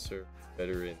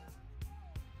 Veteran.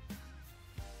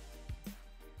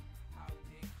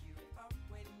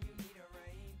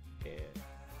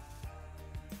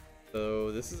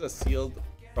 So this is a sealed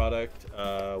product.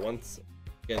 Once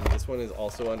again, this one is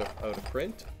also out of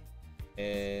print,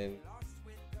 and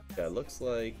yeah, it looks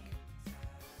like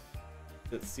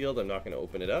it's sealed. I'm not going to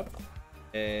open it up,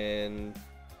 and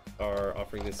are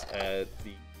offering this at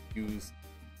the used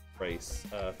price.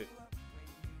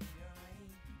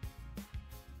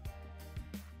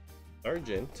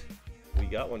 Sergeant, we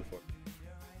got one for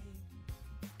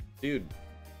you. Dude.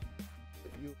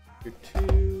 You're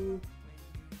two.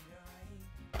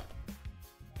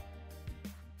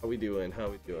 How we doing? How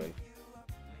we doing?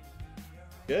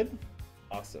 Good?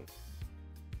 Awesome.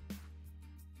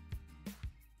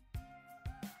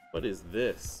 What is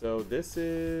this? So this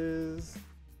is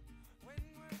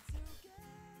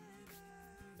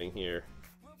thing here.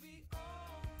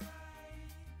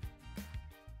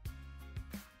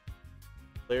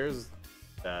 There's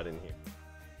that in here.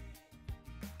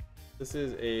 This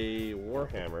is a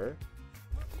Warhammer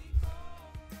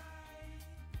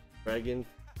Dragon.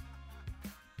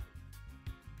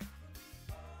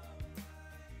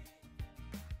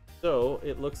 So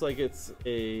it looks like it's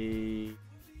a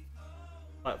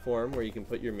platform where you can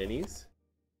put your minis,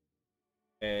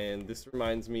 and this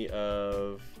reminds me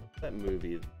of that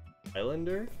movie,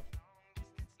 Highlander.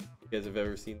 You guys have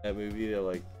ever seen that movie? They're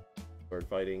like sword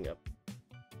fighting up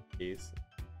case.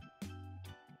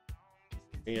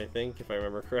 I think, if I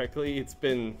remember correctly,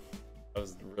 I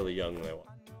was really young when I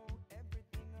watched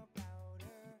it.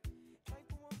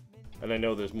 And I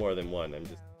know there's more than one. I'm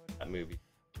just that movie.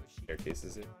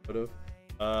 Staircases it would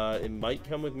have. It might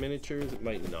come with miniatures, it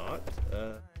might not.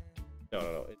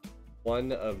 No. It's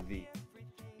one of the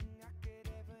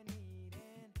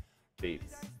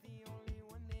baits.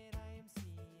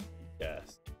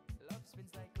 Yes.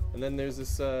 And then there's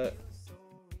this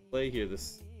play here,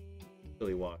 this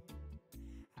really walk.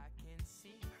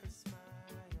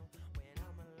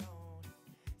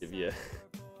 Give you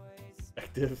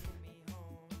perspective.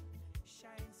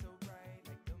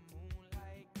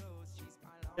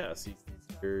 Yeah, see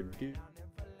your dude.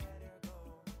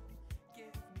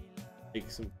 Take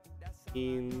some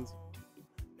scenes.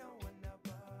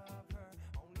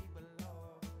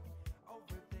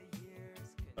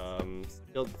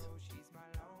 Sealed.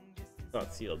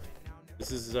 Not sealed.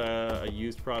 This is a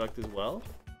used product as well.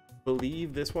 I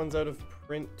believe this one's out of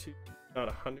print too. Not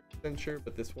 100% sure,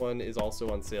 but this one is also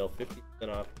on sale, 50%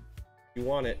 off. If you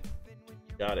want it,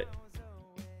 you got it.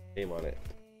 Name on it.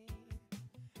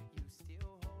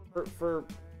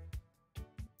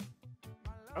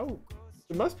 Oh,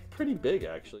 it must be pretty big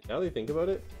actually. Now that I think about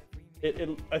it,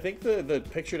 I think the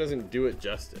picture doesn't do it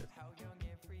justice.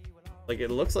 Like it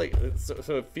looks like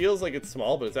so it feels like it's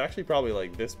small, but it's actually probably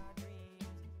like this.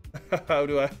 How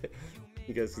do I?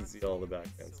 You guys can see all the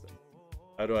background stuff.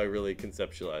 How do I really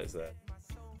conceptualize that?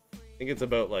 I think it's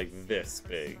about like this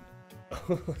big,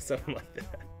 something like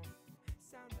that.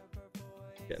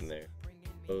 Getting there,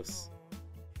 close.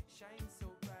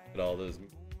 At all those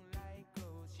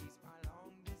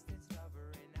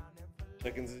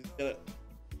seconds. Get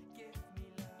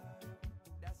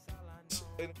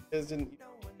it. Guys didn't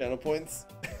channel points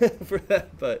for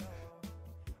that, but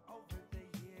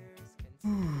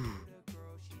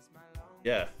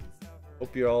yeah.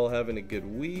 Hope you're all having a good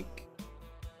week.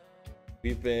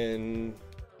 We've been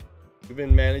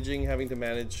having to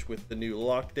manage with the new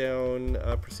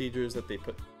lockdown procedures that they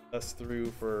put us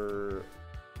through for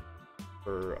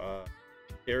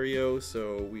Ontario,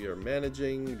 so we are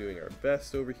managing, doing our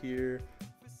best over here.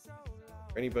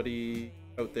 For anybody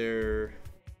out there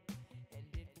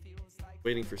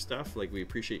waiting for stuff, like, we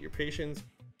appreciate your patience.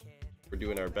 We're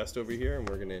doing our best over here, and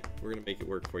we're gonna make it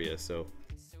work for you. So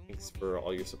thanks for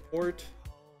all your support.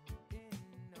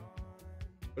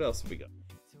 What else have we got?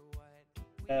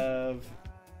 I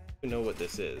know what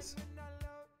this is.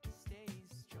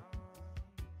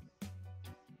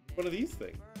 One of these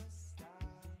things.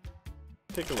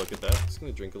 Take a look at that. Just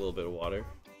gonna drink a little bit of water.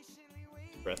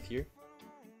 Breath here.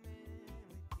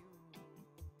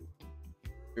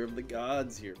 Fear of the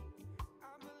gods here.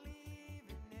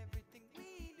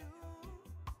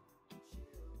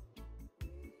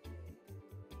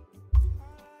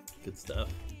 Good stuff.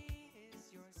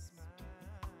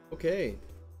 Okay,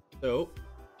 so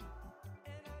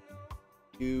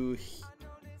you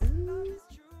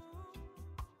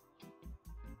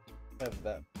have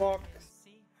that box.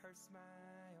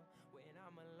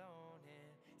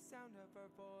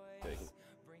 Okay.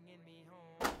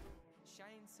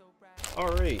 All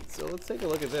right, so let's take a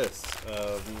look at this.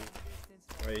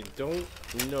 I don't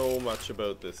know much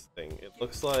about this thing. It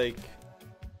looks like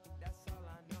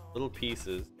little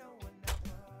pieces.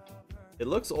 It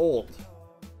looks old.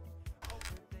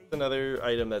 It's another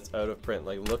item that's out of print.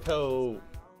 Like, look how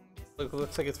it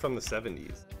looks like it's from the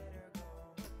 70s.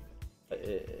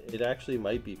 It actually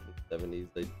might be from the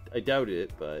 70s. I doubt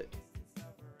it, but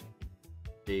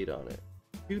date on it.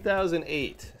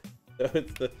 2008. So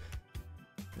it's the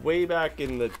way back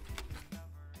in the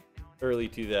early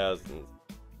 2000s.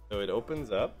 So it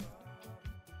opens up.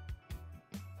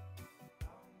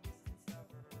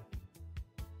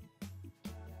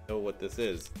 Know what this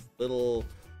is. Little.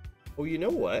 Oh, you know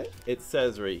what? It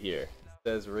says right here. It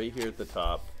says right here at the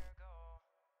top.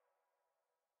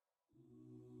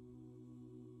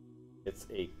 It's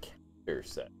a counter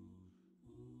set.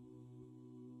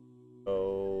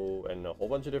 Oh, and a whole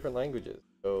bunch of different languages.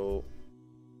 So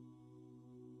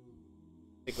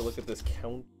take a look at this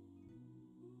count.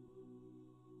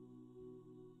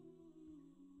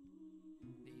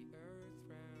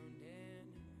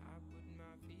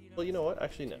 Well, you know what?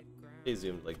 Actually, no. They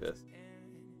zoomed like this.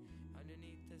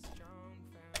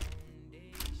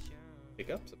 Pick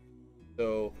up some.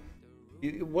 So,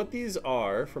 what these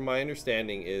are, from my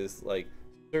understanding, is like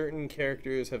certain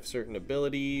characters have certain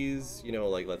abilities. You know,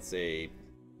 like let's say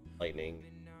lightning,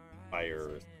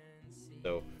 fire.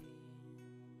 So,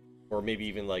 or maybe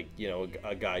even like, you know,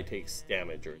 a guy takes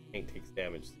damage or a tank takes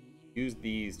damage. Use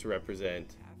these to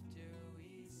represent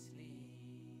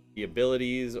the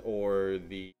abilities or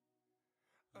the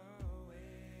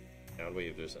sound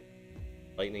wave. There's a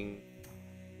lightning,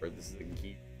 or this is a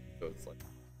gear, so it's like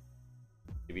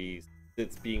maybe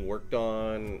it's being worked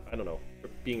on. I don't know,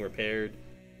 being repaired.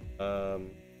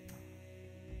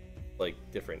 Like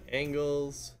different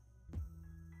angles,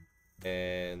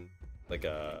 and like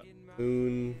a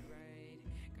moon.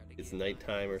 It's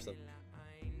nighttime or something.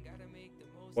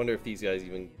 Wonder if these guys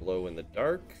even glow in the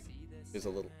dark. There's a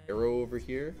little arrow over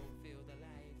here.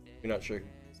 If you're not sure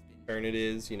whose turn it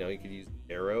is, you know, you could use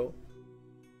arrow.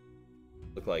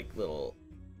 Look like little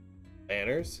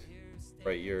banners.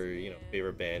 Write your, you know,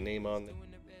 favorite band name on them.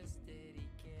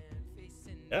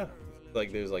 Yeah,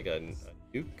 like there's like a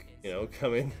nuke, you know,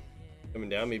 coming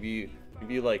down. Maybe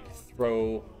you like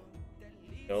throw,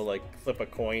 you know, like flip a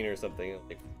coin or something,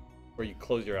 like where you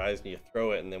close your eyes and you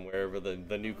throw it, and then wherever the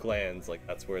nuke lands, like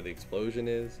that's where the explosion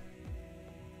is.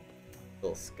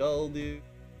 Little skull, dude.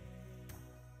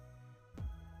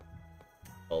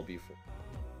 All before.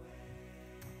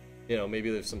 You know, maybe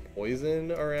there's some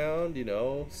poison around, you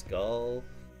know, skull,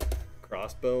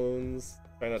 crossbones.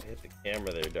 Try not to hit the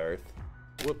camera there, Darth.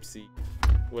 Whoopsie.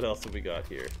 What else have we got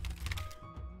here?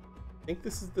 I think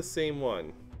this is the same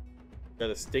one.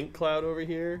 Got a stink cloud over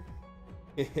here.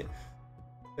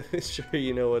 Sure,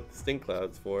 you know what the stink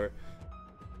cloud's for.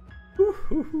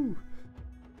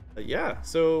 Yeah,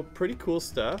 so pretty cool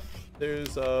stuff.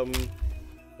 There's some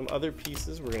other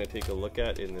pieces we're gonna take a look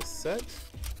at in this set.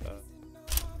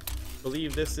 I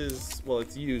believe this is, well,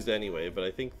 it's used anyway, but I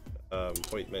think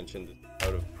Hoyt mentioned it's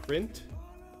out of print.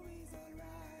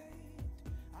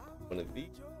 One of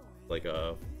these, like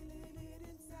a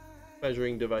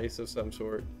measuring device of some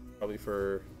sort, probably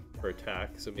for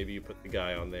attack. So maybe you put the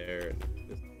guy on there and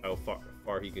this is how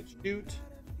far he can shoot.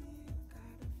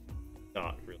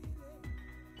 Not really.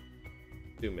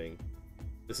 Assuming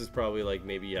this is probably like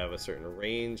maybe you have a certain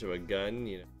range of a gun,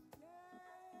 you know,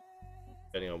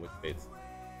 depending on which way it's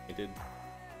painted.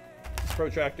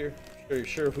 Protractor.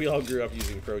 Sure, we all grew up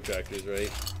using protractors,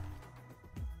 right?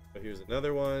 So here's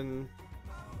another one.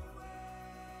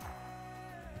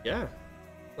 Yeah,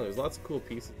 oh, there's lots of cool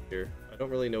pieces here. I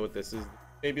don't really know what this is.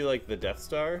 Maybe like the Death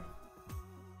Star?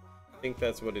 I think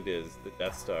that's what it is, the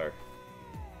Death Star.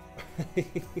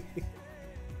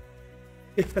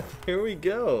 Yeah, there we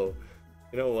go.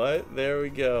 You know what? There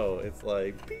we go. It's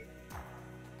like, beep,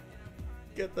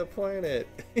 get the planet.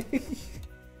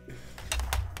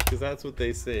 Because that's what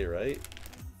they say, right?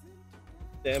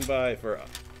 Stand by for,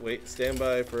 stand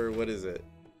by for, what is it?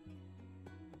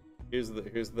 Here's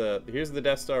the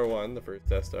Death Star 1, the first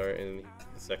Death Star, and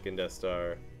the second Death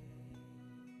Star.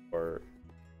 Or,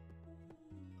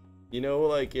 you know,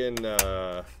 like in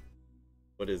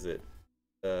what is it?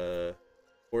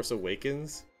 Force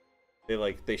Awakens.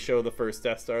 They show the first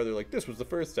Death Star. They're like, this was the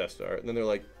first Death Star, and then they're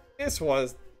like, this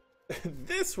was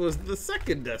the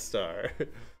second Death Star,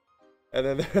 and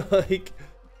then they're like,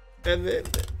 and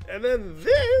then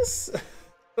this,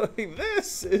 like,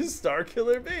 this is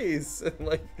Starkiller Base, and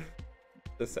like.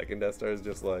 The second Death Star is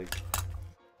just like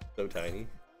so tiny.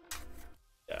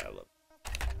 Yeah,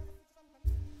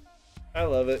 I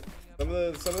love it. Some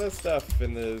of the stuff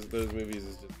in those movies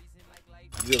is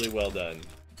just really well done.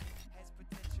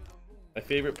 My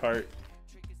favorite part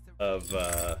of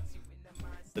the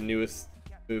newest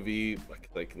movie,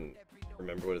 I can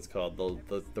remember what it's called,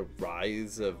 the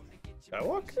Rise of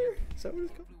Skywalker? Is that what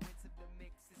it's called?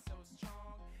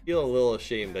 I feel a little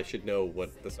ashamed. I should know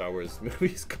what the Star Wars movie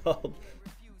is called.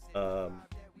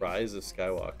 Rise of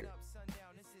Skywalker.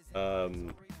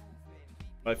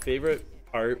 My favorite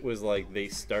part was like they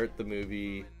start the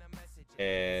movie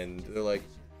and they're like,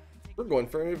 we're going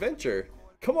for an adventure.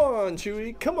 Come on,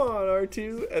 Chewie, come on,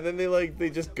 R2. And then they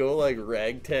just go like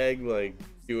ragtag, like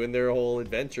doing their whole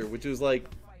adventure, which was like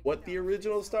what the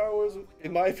original Star Wars,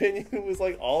 in my opinion, was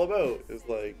like all about. It was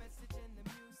like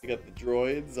you got the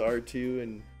droids, R2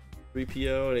 and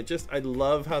 3PO, and it just, I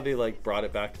love how they like brought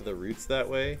it back to the roots that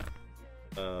way.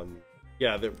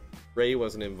 Yeah, the Rey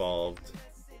wasn't involved.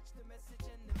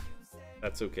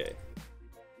 That's okay.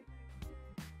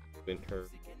 When her,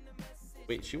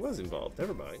 wait, she was involved.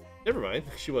 Never mind.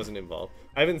 She wasn't involved.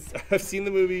 I've seen the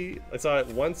movie. I saw it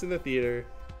once in the theater.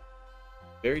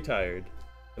 Very tired,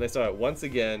 and I saw it once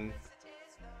again,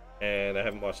 and I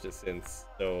haven't watched it since.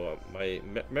 So my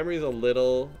memory is a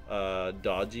little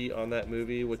dodgy on that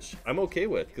movie, which I'm okay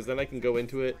with, because then I can go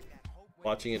into it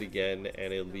watching it again,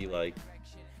 and it'll be like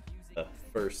the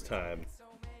first time.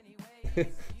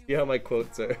 See how my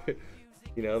quotes are?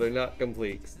 You know, they're not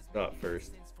complete. It's not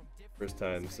first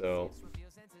time. So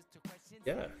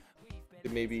yeah,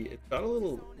 maybe it's got a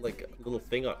little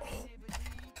thing on. Oh,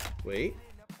 wait.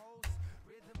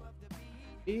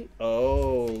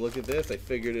 Oh, look at this. I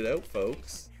figured it out,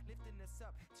 folks.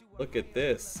 Look at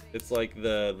this. It's like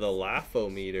the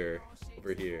laugh-o-meter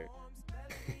over here.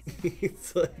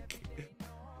 It's like,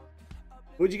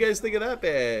 what'd you guys think of that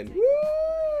band?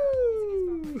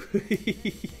 Woo!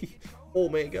 Oh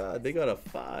my god, they got a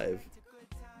 5.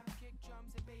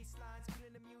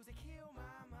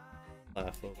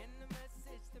 Laugh-o.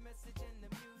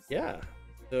 yeah,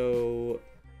 so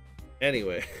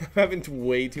anyway, I'm having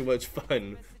way too much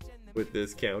fun with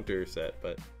this counter set,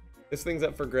 but this thing's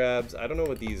up for grabs. I don't know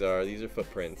what these are. These are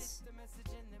footprints.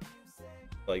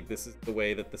 Like, this is the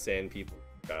way that the sand people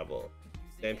travel.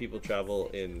 Sand people travel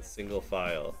in single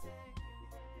file.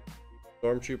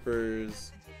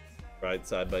 Stormtroopers ride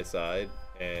side by side,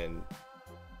 and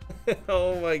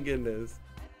oh my goodness.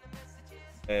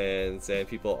 And sand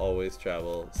people always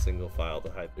travel single file to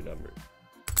hide their numbers.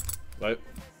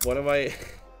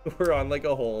 We're on like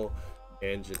a whole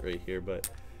tangent right here, but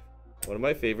one of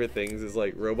my favorite things is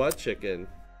like Robot Chicken.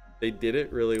 They did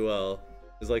it really well.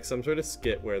 There's like some sort of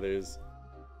skit where there's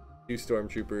 2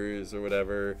 stormtroopers or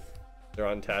whatever. They're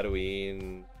on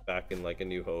Tatooine back in like A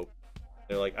New Hope.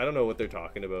 They're like, I don't know what they're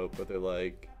talking about, but they're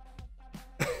like,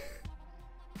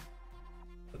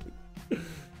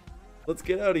 let's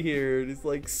get out of here. And it's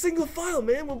like, single file,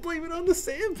 man, we'll blame it on the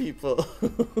sand people.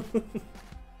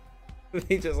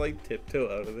 They just like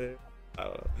tiptoe out of there. I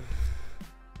don't know.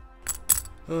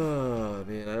 Oh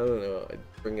man, I don't know. I'd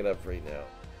bring it up right now.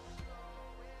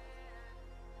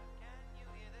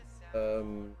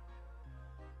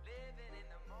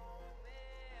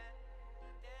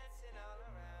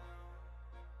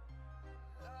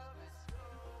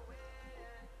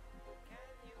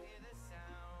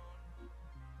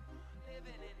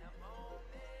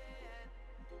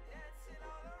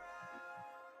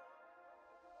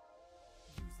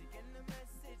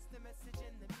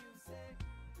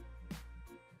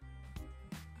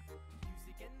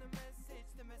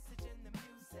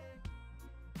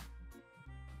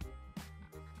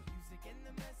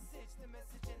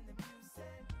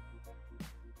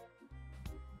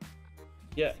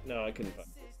 Yeah, no, I couldn't find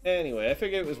it. Anyway, I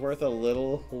figured it was worth a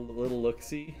little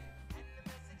look-see.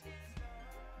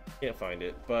 Can't find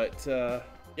it, but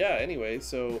yeah, anyway,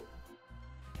 so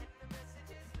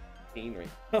pain right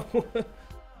now.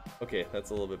 Okay, that's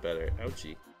a little bit better.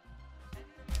 Ouchie.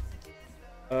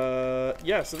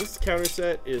 Yeah, so this counter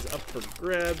set is up for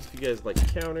grabs. If you guys like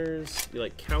counters, you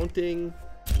like counting,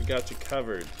 we got you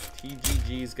covered.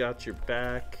 TGG's got your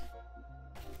back.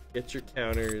 Get your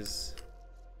counters.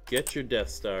 Get your Death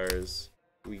Stars.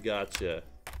 We got you.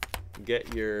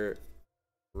 Get your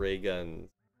ray guns.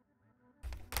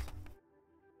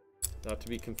 Not to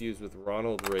be confused with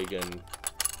Ronald Reagan.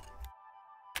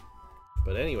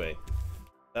 But anyway,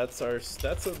 that's a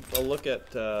look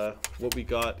at what we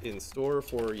got in store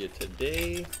for you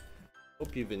today.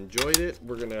 Hope you've enjoyed it.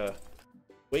 We're gonna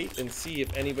wait and see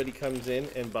if anybody comes in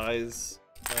and buys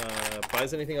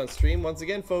anything on stream. Once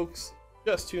again, folks,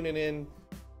 just tuning in.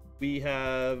 We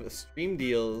have stream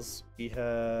deals. We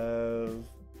have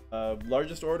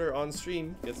largest order on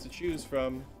stream gets to choose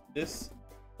from this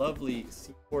lovely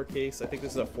C4 case. I think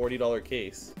this is a $40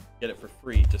 case. Get it for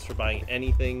free just for buying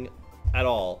anything at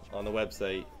all on the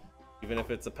website, even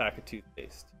if it's a pack of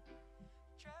toothpaste.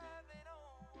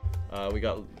 We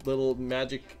got little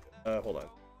magic, hold on.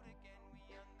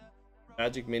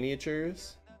 Magic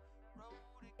miniatures.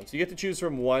 So you get to choose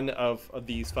from one of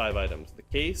these 5 items. The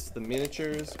case, the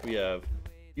miniatures, we have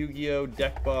Yu-Gi-Oh!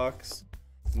 Deck Box,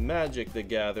 Magic the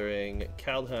Gathering,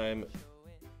 Kaldheim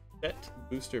Set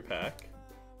Booster Pack,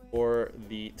 or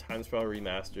the Time Spell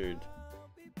Remastered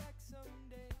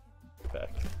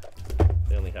pack.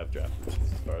 They only have draft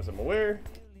versions as far as I'm aware.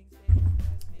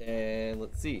 And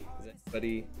let's see, is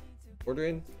anybody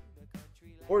ordering?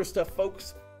 Order stuff,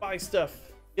 folks. Buy stuff.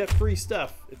 Get free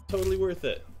stuff. It's totally worth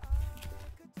it.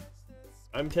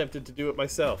 I'm tempted to do it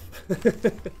myself. Man,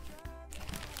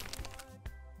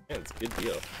 it's a good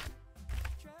deal.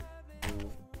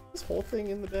 This whole thing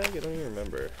in the bag? I don't even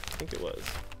remember. I think it was.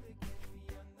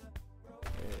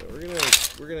 Yeah,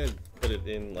 we're gonna put it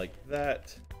in like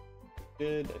that.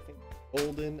 Good. I think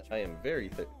golden. I am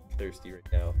very thirsty right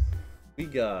now. We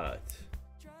got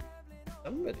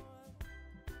somebody.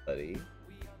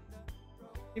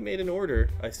 He made an order.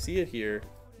 I see it here.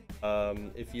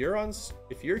 If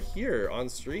you're here on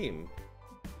stream,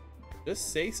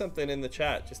 just say something in the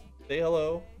chat. Just say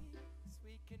hello.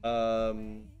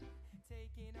 And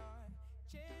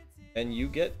you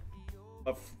get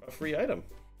a free item.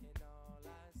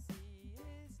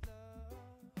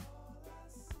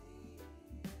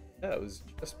 Yeah, it was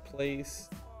just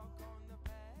placed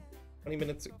 20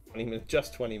 minutes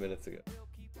ago.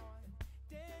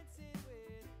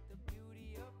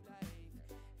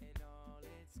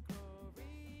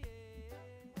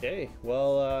 Okay,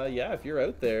 well, yeah, if you're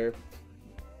out there,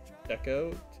 check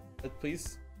out,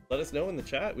 please let us know in the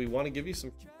chat. We want to give you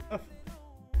some stuff.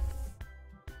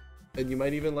 And you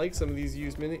might even like some of these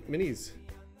used minis.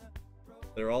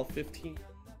 They're all 15%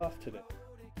 off today,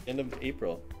 end of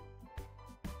April.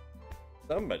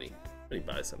 Somebody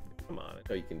buy something. Come on, I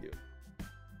know you can do it. See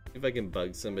if I can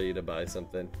bug somebody to buy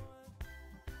something.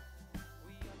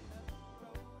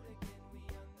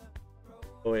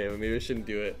 Oh wait, maybe I shouldn't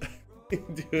do it.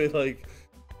 Do it like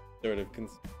sort of.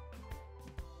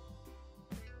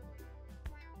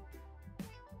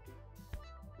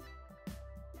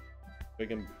 I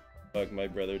can bug my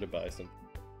brother to buy something.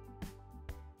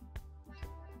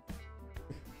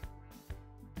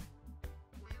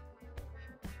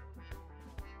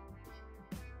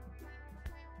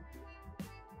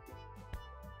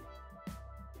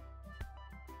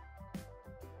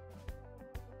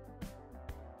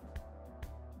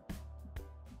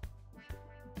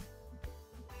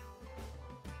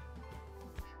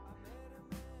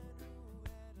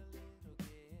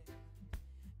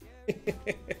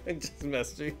 I'm just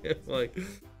messaging him like,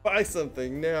 buy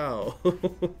something now.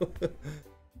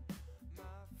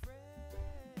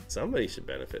 Somebody should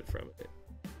benefit from it.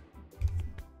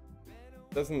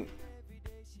 Doesn't,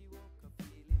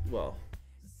 well,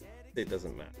 it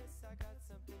doesn't matter.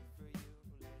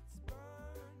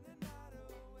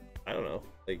 I don't know,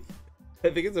 like,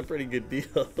 I think it's a pretty good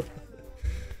deal.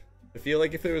 I feel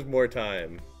like if there was more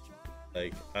time,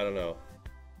 like, I don't know,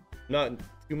 not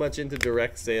too much into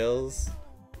direct sales,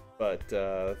 but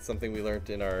that's something we learned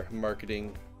in our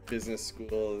marketing business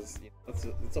school. Is, you know,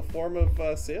 it's a form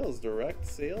of sales, direct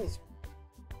sales,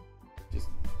 just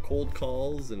cold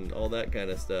calls and all that kind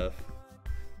of stuff.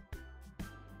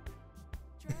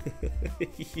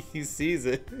 He sees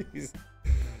it. He's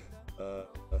I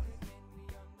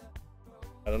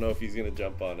don't know if he's gonna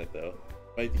jump on it though.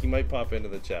 He might pop into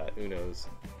the chat. Who knows?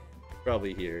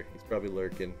 Probably here. He's probably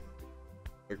lurking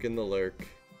the lurk.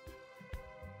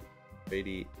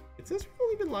 Brady. It says we've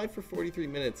only been live for 43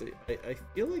 minutes. I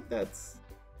feel like that's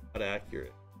not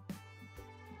accurate.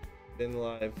 Been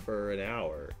live for an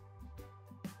hour.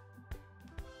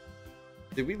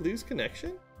 Did we lose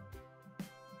connection? I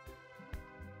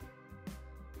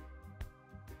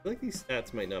feel like these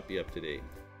stats might not be up to date.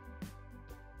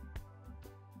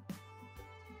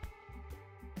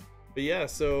 But yeah,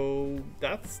 so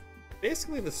that's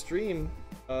basically the stream.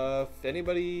 If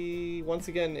anybody, once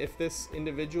again, if this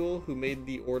individual who made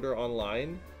the order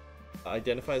online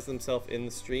identifies themselves in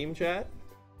the stream chat,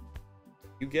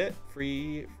 you get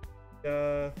free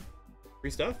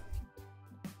stuff.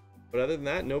 But other than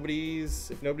that,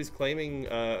 if nobody's claiming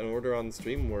an order on the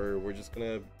stream, we're just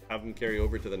gonna have them carry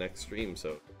over to the next stream.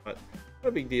 So not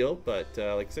a big deal, but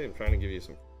like I say, I'm trying to give you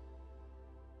some.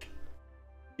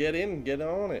 Get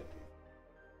on it.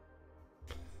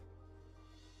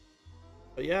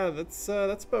 But yeah, that's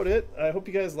about it. I hope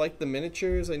you guys like the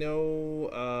miniatures. I know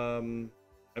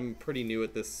I'm pretty new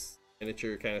at this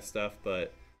miniature kind of stuff,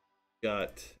 but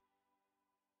got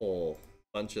a whole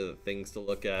bunch of things to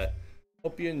look at.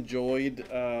 Hope you enjoyed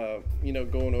you know,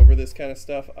 going over this kind of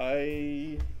stuff.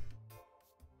 I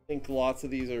think lots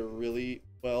of these are really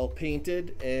well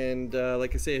painted, and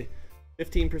like I say,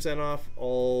 15% off.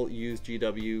 All use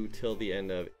GW till the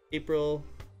end of April.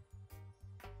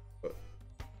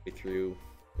 Through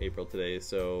April today,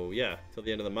 so yeah, till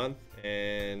the end of the month.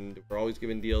 And we're always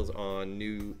giving deals on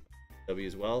new W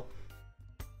as well.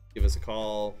 Give us a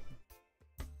call,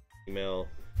 email,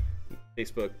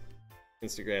 Facebook,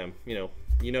 Instagram, you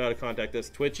know how to contact us.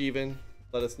 Twitch even,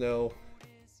 let us know.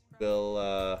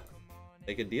 We'll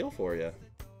make a deal for you.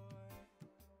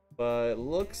 But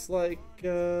looks like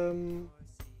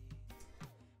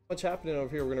much happening over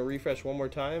here. We're gonna refresh one more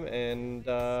time, and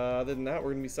other than that,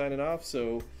 we're gonna be signing off.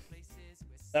 So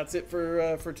that's it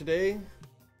for today.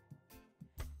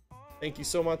 Thank you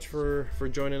so much for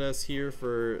joining us here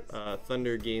for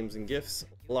Thunder Games and Gifts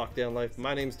Lockdown Life.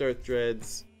 My name's Darth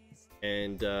Dreads,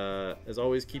 and as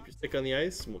always, keep your stick on the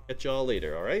ice, and we'll catch y'all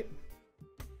later. All right,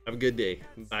 have a good day.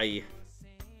 Bye.